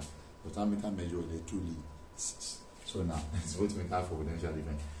voltmeter. Voltmeter measures the 2 leads. So now, it's voltmeter for potential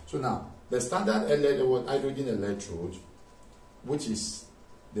difference. So now, the standard hydrogen electrode, which is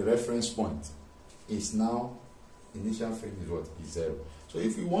the reference point, is now, initial frame is what? Is 0. So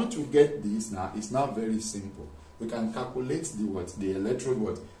if we want to get this now, it's now very simple. We can calculate the what? The electrode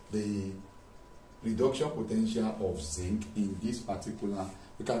what? The reduction potential of zinc in this particular,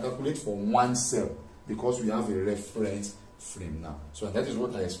 we can calculate for 1 cell because we have a reference frame now. So that is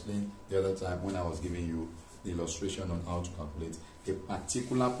what I explained the other time when I was giving you the illustration on how to calculate a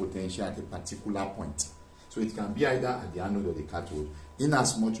particular potential at a particular point. So it can be either at the anode or the cathode. In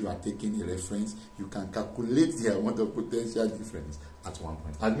as much you are taking a reference, you can calculate the amount of potential difference at one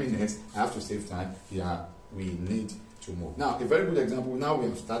point. Admin next, I have to save time. Yeah, we need to move. Now, a very good example, now we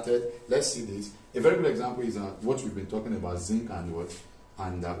have started, let's see this. A very good example is what we've been talking about, zinc and what?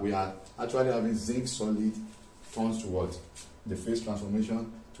 And we are actually having zinc solid turns to what? The phase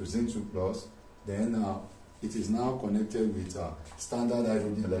transformation to zinc 2 plus. Then it is now connected with standard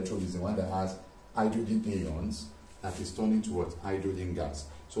hydrogen electrode, is the one that has hydrogen ions that is turning to what? Hydrogen gas.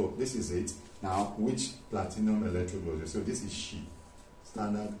 So this is it. Now, which platinum electrode was it? So this is She,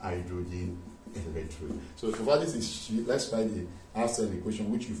 standard hydrogen electrode. So far this is She. Let's write the half cell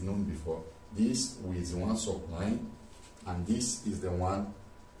equation which you've known before. This is the one supplying, and this is the one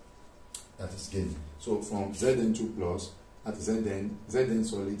that is gaining. So from Zn2 plus, that is Zn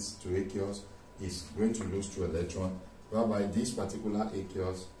solids to aqueous is going to lose 2 electrons, whereby this particular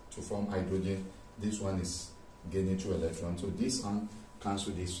aqueous to form hydrogen, this one is gaining 2 electrons. So this one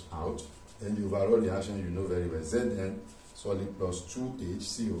cancel this out. Then the overall reaction you know very well. Zn solid plus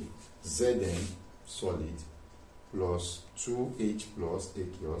 2HCO. Zn solid plus 2H plus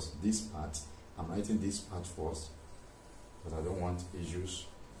aqueous. This part, I'm writing this part first, but I don't want issues.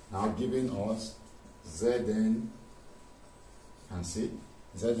 Now giving us Zn, and see,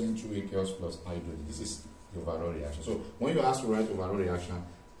 Zn2 aqueous plus hydrogen. This is the overall reaction. So when you ask to write overall reaction,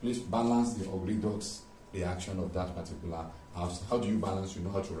 please balance the redox reaction of that particular house. How do you balance? You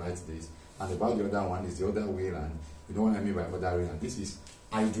know how to write this. And about the other one is the other way around. You know what I mean by other way around. This is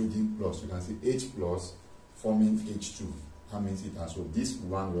hydrogen plus. You can see H plus forming H2. That means it has. So this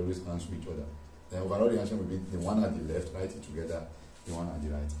one will always cancel each other. The overall reaction will be the one at the left, write it together. The one at the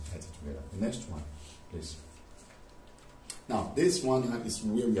right, write it together. The next one, please. Now, this one is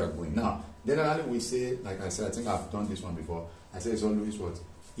where we are going. Now, generally we say, like I said, I think I've done this one before. I say it's always what?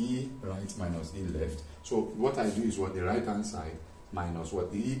 E right minus E left. So what I do is what? The right hand side minus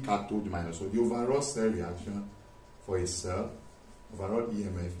what? The E cathode minus. So the overall cell reaction for a cell, overall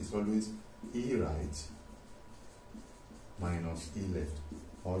EMF is always E right minus E left.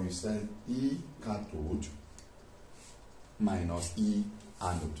 Or you say E cathode minus E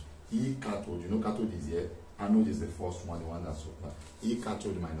anode. E cathode, you know cathode is here. Anode is the first one, the one that's supplied. E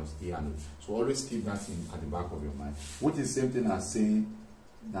cathode minus E anode. So always keep that in at the back of your mind. Which is the same thing as saying,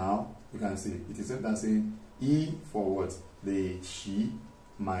 now you can see, it is the same thing as saying E for what? The She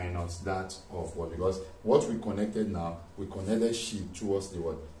minus that of what? Because what we connected now, we connected She towards the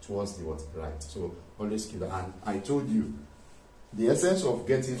what? Towards the what? Right. So always keep that. And I told you, the essence of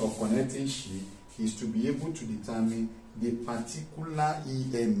connecting She is to be able to determine the particular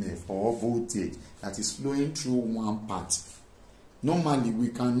EMF or voltage that is flowing through one part. Normally, we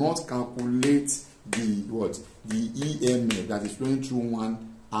cannot calculate the what? The EMF that is flowing through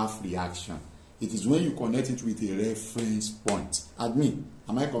one half reaction. It is when you connect it with a reference point. Admin,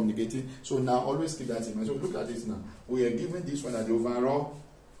 am I communicating? So now always keep that in mind. So look at this now. We are given this one that the overall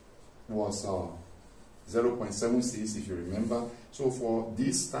was 0.76 if you remember. So for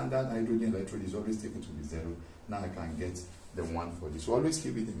this standard hydrogen electrode is always taken to be 0. Now I can get the 1 for this. So always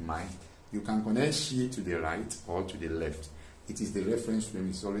keep it in mind. You can connect She to the right or to the left. It is the reference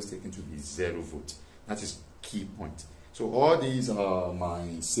frame is always taken to be 0 volt. That is key point. So all these are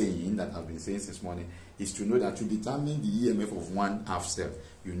my saying that I've been saying since morning is to know that to determine the EMF of one half cell,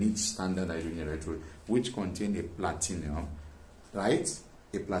 you need standard hydrogen electrode, which contain a platinum, right?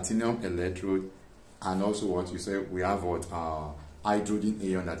 A platinum electrode, and also what you say we have what hydrogen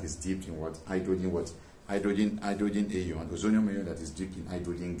ion that is dipped in what? Hydrogen ion, ozonium ion that is dipped in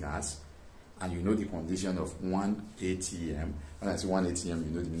hydrogen gas. And you know the condition of 1 atm. When I say 1 atm,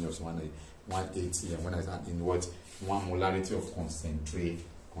 you know the meaning of 1 atm. When I say in what? 1 molarity of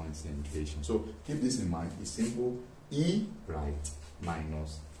concentration. So keep this in mind. It's simple. E right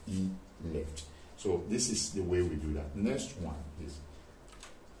minus E left. So this is the way we do that. Next one, please.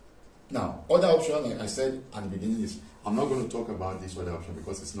 Now, other option, like I said at the beginning, is I'm not going to talk about this other option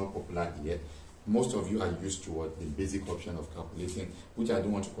because it's not popular yet. Most of you are used to what the basic option of calculating, which I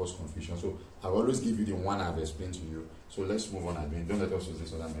don't want to cause confusion. So I always give you the one I've explained to you. So let's move on. Don't let us use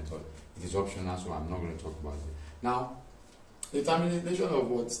this other method. It is optional, so I'm not going to talk about it. Now, determination of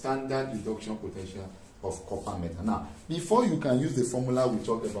what standard reduction potential of copper metal. Now, before you can use the formula we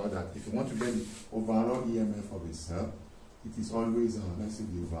talked about that, if you want to get the overall EMF of a cell, it is always let's see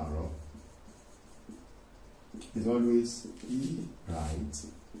the overall. It's always E right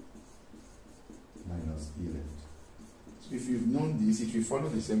minus E left. So if you've known this, it will follow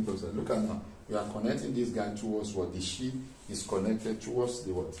the same process. Look at now. We are connecting this guy towards what? The She is connected towards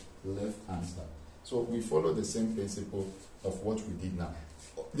the what? Left hand side. So we follow the same principle of what we did now.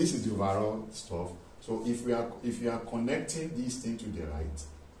 This is the overall stuff. So if you are connecting this thing to the right,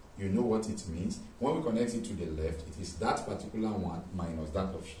 you know what it means. When we connect it to the left, it is that particular one minus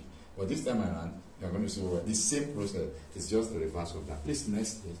that of She. But this time around, you are going to see the same process. It's just the reverse of that. Please,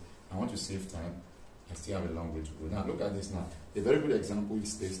 next stage. I want to save time. I still have a long way to go. Now, look at this now. A very good example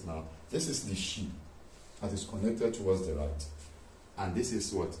is this now. This is the She that is connected towards the right. And this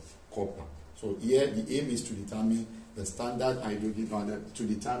is what? Copper. So here, the aim is to determine the standard hydrogen, to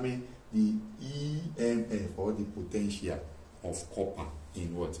determine the EMF or the potential of copper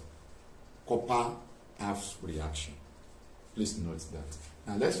in what? Copper half reaction. Please note that.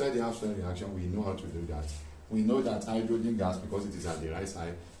 Now, let's try the half cell reaction. We know how to do that. We know that hydrogen gas, because it is at the right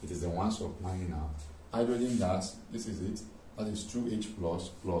side, it is the one supplying now. Hydrogen gas, this is it. That is 2H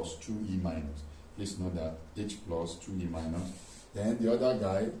plus 2E minus. Please note that H plus 2E minus. Then the other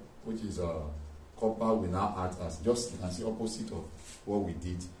guy, which is copper, will now act as just, you can see, opposite of what we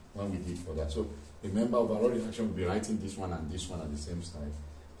did when we did for that. So remember, overall reaction will be writing this one and this one at the same side.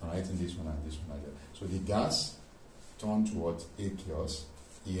 And writing this one and this one like that. So the gas turns to what? Aqueous.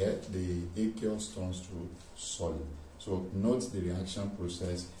 Here, the aqueous turns to solid. So note the reaction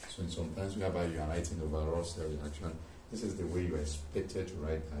process. So sometimes whereby you are writing overall cell reaction, this is the way you are expected to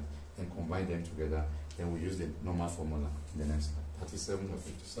write that, and combine them together. Then we use the normal formula in the next slide. 37 or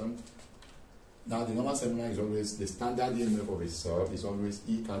 57. Now the normal formula is always the standard EMF of a cell is always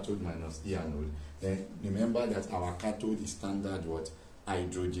E cathode minus E anode. Then remember that our cathode is standard what?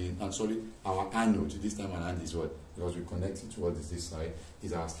 Hydrogen. And sorry, our anode this time around is what? Because we connect it towards this side,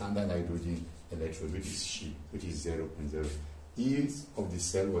 is our standard hydrogen electrode, which is She, which is 0.0. E of the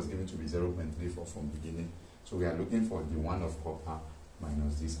cell was given to be 0.34 from beginning. So we are looking for the one of copper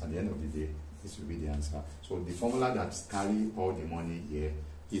minus this. At the end of the day, this will be the answer. So the formula that carry all the money here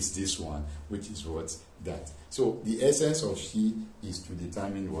is this one, which is what? That. So the essence of She is to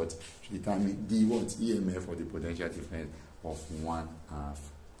determine what? To determine the what? EMF or the potential difference of one half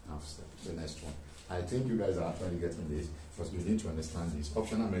cell. The next one. I think you guys are actually getting this because you need to understand this.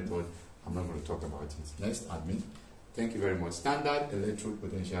 Optional method, I'm not going to talk about it. Next, admin. Thank you very much. Standard electrode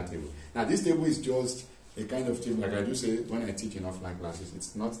potential table. Now, this table is just a kind of table, like I do say when I teach in offline classes,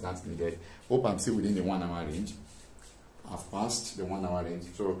 it's not that needed. Hope I'm still within the 1 hour range. I've passed the 1 hour range,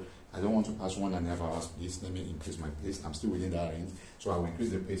 so I don't want to pass 1.5 hours, please. Let me increase my pace. I'm still within that range, so I will increase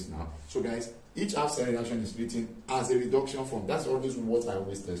the pace now. So, guys, each half cell reaction is written as a reduction form. That's always what I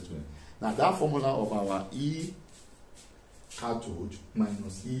always tell students. Now, that formula of our E cathode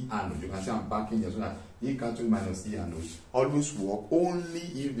minus E anode, you can see I'm backing here so that E cathode minus E anode always work only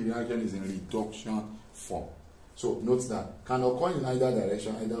if the reaction is in reduction form. So note that can occur in either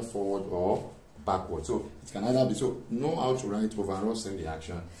direction, either forward or backward. So it can either be, so know how to write overall cell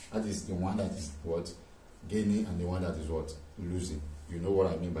reaction. That is the one that is what? Gaining, and the one that is what? Losing. You know what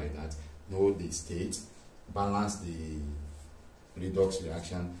I mean by that. Know the state, balance the redox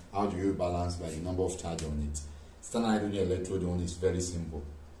reaction. How do you balance? By the number of charge on it. Standard hydrogen electrode one is very simple.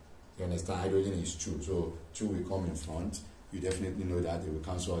 You understand? Hydrogen is 2, so 2 will come in front. You definitely know that they will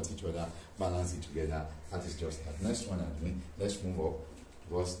cancel out each other, balance it together. That is just that. Next one, let's move up,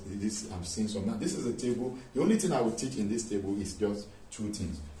 because this I'm seeing some. Now this is a table. The only thing I will teach in this table is just 2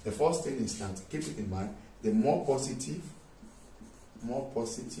 things. The first thing is that, keep it in mind, the more positive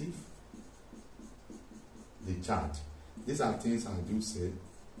the charge. These are things I do say.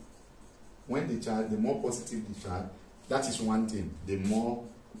 When the charge, the more positive the charge, that is one thing. The more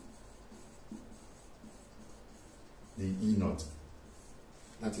the E naught,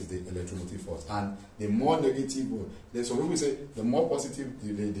 that is the electromotive force, and the more negative, then some people say the more positive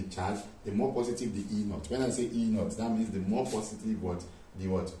the charge, the more positive the E naught. When I say E naught, that means the more positive what? The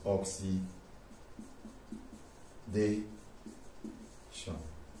what? Oxidation.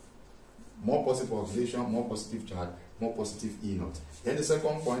 More positive oxidation, more positive charge, more positive E naught. Then the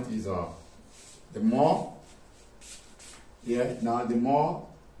second point is the more, now the more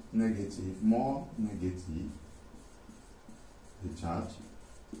negative the charge,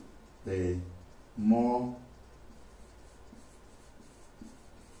 the more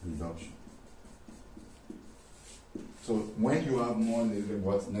reduction. So when you have more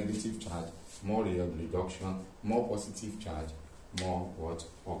negative charge, more reduction, more positive charge, more what?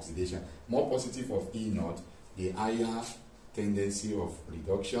 Oxidation. More positive of E naught, the higher tendency of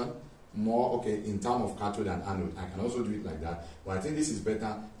reduction. More, okay, in terms of cathode and anode, I can also do it like that, but I think this is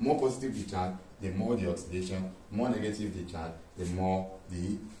better. More positive the charge, the more the oxidation. More negative the charge, the more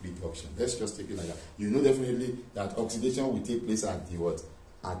the reduction. Let's just take it like that. You know definitely that oxidation will take place at the what?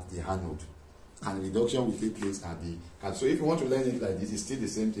 At the anode, and reduction will take place at the cathode. So if you want to learn it like this, it's still the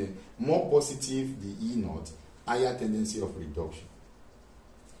same thing. More positive the E naught, higher tendency of reduction.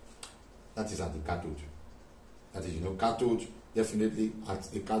 That is at the cathode. That is, cathode, definitely at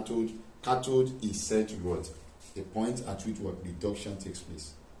the cathode. Cathode is said to be what? The point at which what? Reduction takes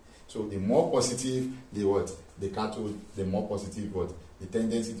place. So the more positive the what? The cathode, the more positive what? The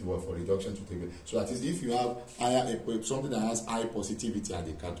tendency to what? For reduction to take place. So that is, if you have higher, something that has high positivity at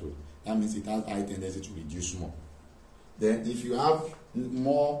the cathode, that means it has high tendency to reduce more. Then if you have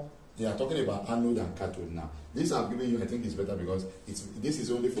more, they are talking about anode and cathode now. This I've given you, I think is better because this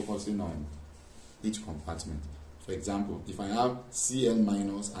is only focusing on each compartment. For example, if I have Cl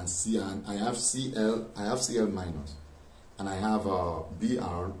minus and Cn, I have Cl minus, and I have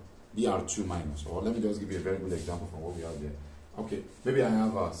Br2 minus. Or let me just give you a very good example from what we have there. Okay, maybe I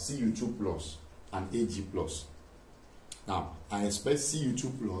have Cu2 plus and Ag plus. Now, I expect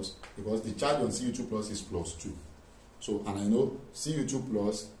Cu2 plus because the charge on Cu2 plus is +2. So, and I know Cu2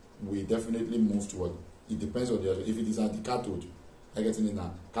 plus will definitely move toward, it depends on the other. If it is at the cathode, I get in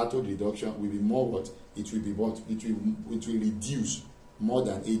now. Cathode reduction will be more what? It will be what? It will reduce more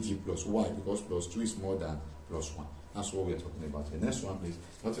than Ag plus. Why? Because +2 is more than +1. That's what we are talking about. The next one, please.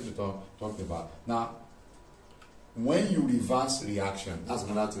 Nothing to talk about. Now, when you reverse reaction, that's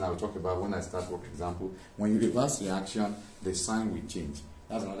another thing I will talk about when I start work example. When you reverse reaction, the sign will change.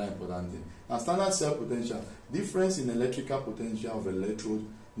 That's another important thing. Now, standard cell potential, difference in electrical potential of electrode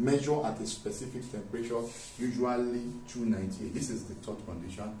measure at a specific temperature, usually 298. This is the third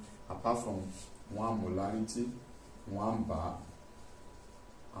condition, apart from 1 molarity, 1 bar,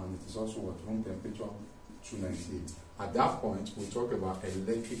 and it is also what? Room temperature 298. At that point, we'll talk about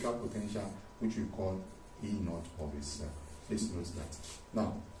electrical potential, which we call E naught of a cell. Please note that.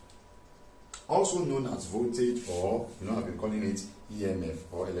 Now, also known as voltage, or I've been calling it EMF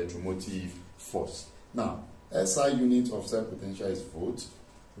or electromotive force. Now, SI unit of cell potential is volt.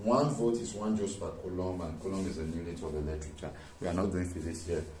 1 volt is 1 joules per coulomb, and coulomb is a unit of electric charge. We are not doing physics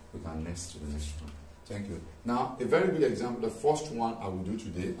here. We can next to the next one. Thank you. Now, a very good example, the first one I will do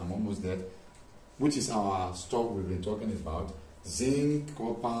today, I'm almost there, which is our stock we've been talking about. Zinc,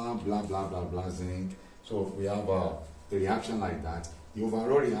 copper, blah, blah, blah, blah, zinc. So we have a reaction like that. The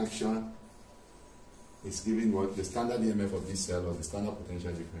overall reaction is giving what? The standard EMF of this cell, or the standard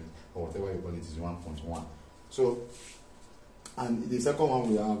potential difference, or whatever you call it, is 1.1. So, and the second one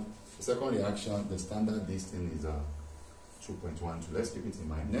we have, the second reaction, the standard this thing is 2.1. So let's keep it in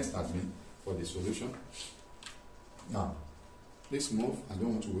mind. Next admin for the solution. Now, please move. I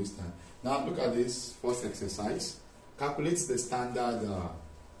don't want to waste time. Now look at this first exercise. Calculate the standard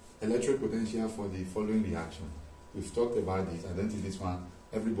electric potential for the following reaction. We've talked about this. I don't think this one,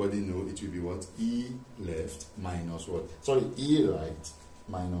 everybody know it will be what? E left minus what? Sorry, E right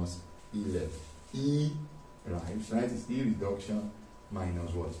minus E left. E, right is E reduction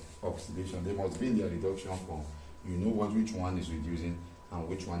minus what? Oxidation. They must be in their reduction form. You know which one is reducing and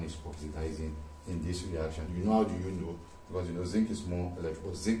which one is oxidizing in this reaction. You know, how do you know? Because you know zinc is more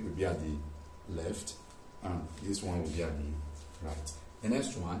electrical. Zinc will be at the left and this one will be at the right. The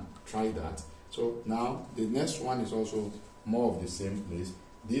next one, try that. So now the next one is also more of the same place.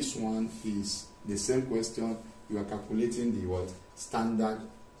 This one is the same question. You are calculating the what? Standard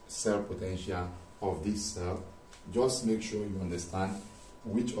cell potential of this cell. Just make sure you understand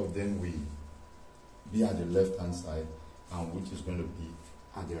which of them will be at the left hand side and which is going to be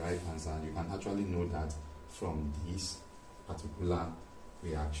at the right hand side. You can actually know that from this particular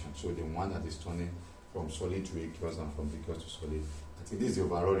reaction. So the one that is turning from solid to aqueous and from aqueous to solid. I think this is the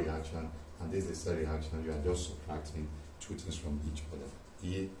overall reaction and this is the cell reaction. You are just subtracting two things from each other.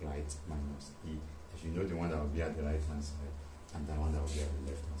 E right minus E. If you know the one that will be at the right hand side and the one that will be at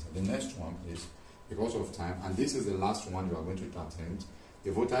the left hand side. The next one is, because of time, and this is the last one you are going to attempt,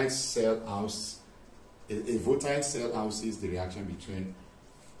 a voltaic cell house. A voltaic cell houses the reaction between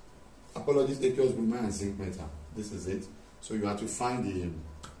aqueous bromine and zinc metal. This is it. So you have to find the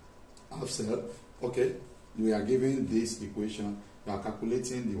half cell. Okay, we are given this equation. We are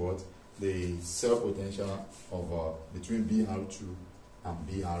calculating the what? The cell potential of between Br2 and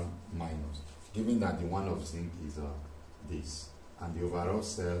Br minus. Given that the one of zinc is this, and the overall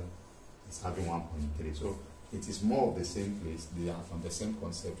cell is having 1.3. So it is more of the same place. They are from the same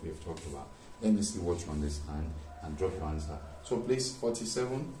concept we have talked about. Let me see what you understand and drop your answer. So please,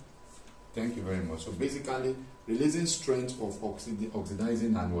 47. Thank you very much. So basically, releasing strength of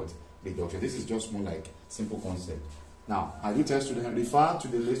oxidizing and what? Reduction. This is just more like simple concept. Now, I do tell students, refer to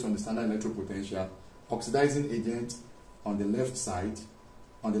the list on the standard electropotential. Oxidizing agent on the left side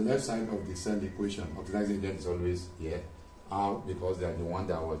of the cell equation. Oxidizing agent is always here. How? Because they are the one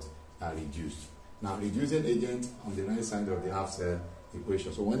that are reduced. Now, reducing agent on the right side of the half cell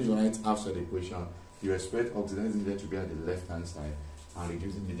equation. So when you write half cell equation, you expect oxidizing agent to be at the left hand side and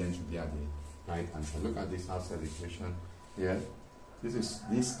reducing agent to be at the right hand side. Look at this half cell equation here. This is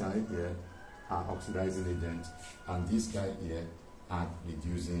this guy here are oxidizing agent and this guy here are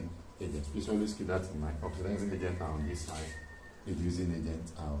reducing agent. Please always keep that in mind. Oxidizing agent are on this side, reducing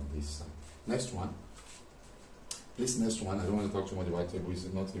agent are on this side. Next one. This next one, I don't want to talk too much about table, it's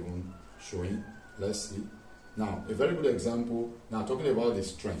not even showing. Let's see. Now, a very good example, now talking about the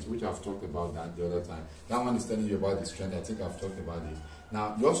strength, which I've talked about that the other time. That one is telling you about the strength. I think I've talked about this.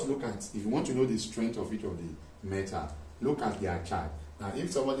 Now, just look at, if you want to know the strength of each of the metal, look at their chart. Now,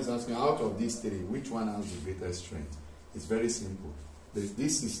 if somebody is asking, out of these three, which one has the greatest strength? It's very simple.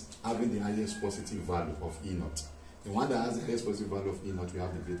 This is having the highest positive value of E naught. The one that has the highest positive value of E naught, we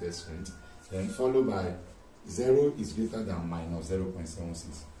have the greatest strength. Then followed by 0 is greater than minus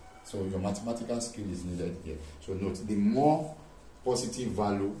 0.76. So your mathematical skill is needed here. So note, the more positive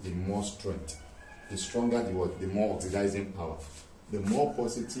value, the more strength. The stronger the what? The more oxidizing power. The more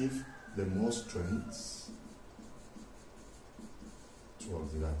positive, the more strength to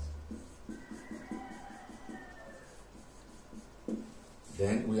oxidize.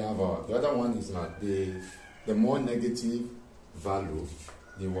 Then we have the other one is the more negative value,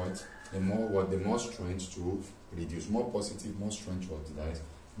 the what? The more strength to reduce. More positive, more strength to oxidize.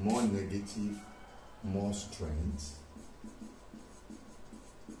 More negative, more strength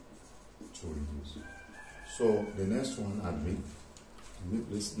to reduce. So the next one, admit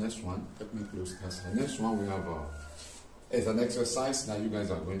please. Next one, let me close this. The next one we have is an exercise that you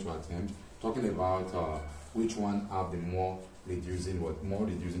guys are going to attempt, talking about which one have the more reducing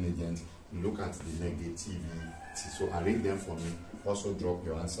agent. Look at the negativity. So arrange them for me. Also drop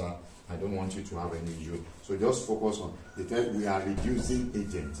your answer. I don't want you to have any issue. So just focus on the time we are reducing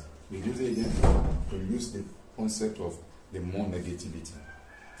agent. Reducing agent, we use the concept of the more negativity.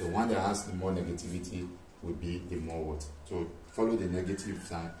 The one that has the more negativity will be the more what? So follow the negative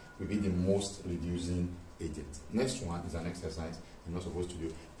sign will be the most reducing agent. Next one is an exercise I'm not supposed to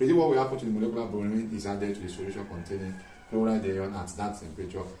do. Pretty what will happen to the molecular bromine is added to the solution containing chloride ion at that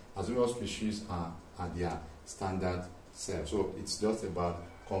temperature, as well as species are at their standard cell. So it's just about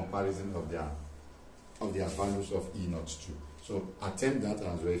comparison of their values of E naught too. So attempt that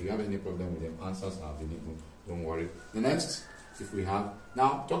as well. If you have any problem with them, answers are available. Don't worry. The next, if we have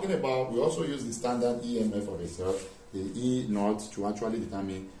now talking about, we also use the standard EMF of a cell, the E naught, to actually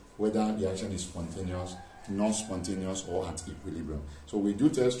determine whether the action is spontaneous, non-spontaneous, or at equilibrium. So we do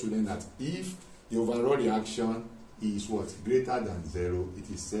tell students that if the overall reaction is what? Greater than 0, it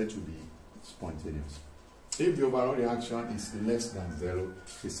is said to be spontaneous. If the overall reaction is less than 0,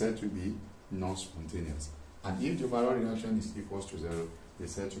 it's said to be non-spontaneous. And if the overall reaction is equal to 0,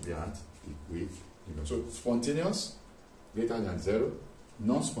 is said to be at equilibrium. So spontaneous, greater than 0,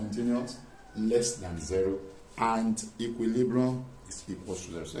 non-spontaneous, less than 0, and equilibrium is equals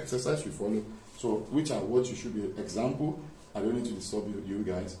to 0. So exercise you follow. So which are what you should be. Example, I don't need to disturb you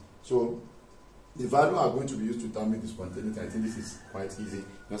guys. So the value are going to be used to determine the spontaneity. I think this is quite easy,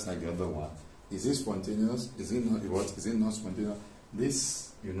 just like the other one. Is it spontaneous? Is it not? What? Is it not spontaneous?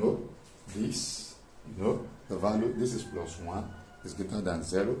 This, this, the value, this is plus 1, is greater than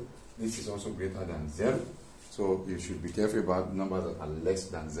 0. This is also greater than 0. So you should be careful about numbers that are less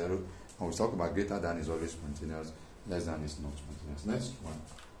than 0. When we talk about greater than is always spontaneous, less than is not spontaneous. Next one.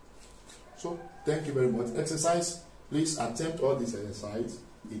 So thank you very much. Exercise, please attempt all these exercises.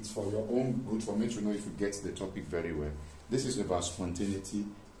 It's for your own good, for me to know if you get the topic very well. This is about spontaneity,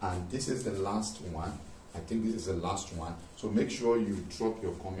 and this is the last one. I think this is the last one. So make sure you drop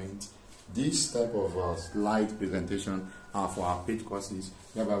your comment. This type of slide presentation are for our paid courses,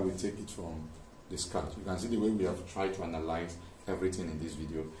 whereby we take it from the scratch. You can see the way we have tried to analyze everything in this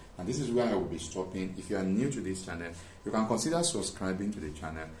video, and this is where I will be stopping. If you are new to this channel, you can consider subscribing to the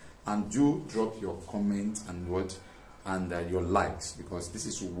channel, and do drop your comments and your likes, because this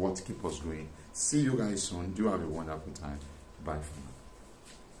is what keeps us going. See you guys soon. Do have a wonderful time. Bye for now.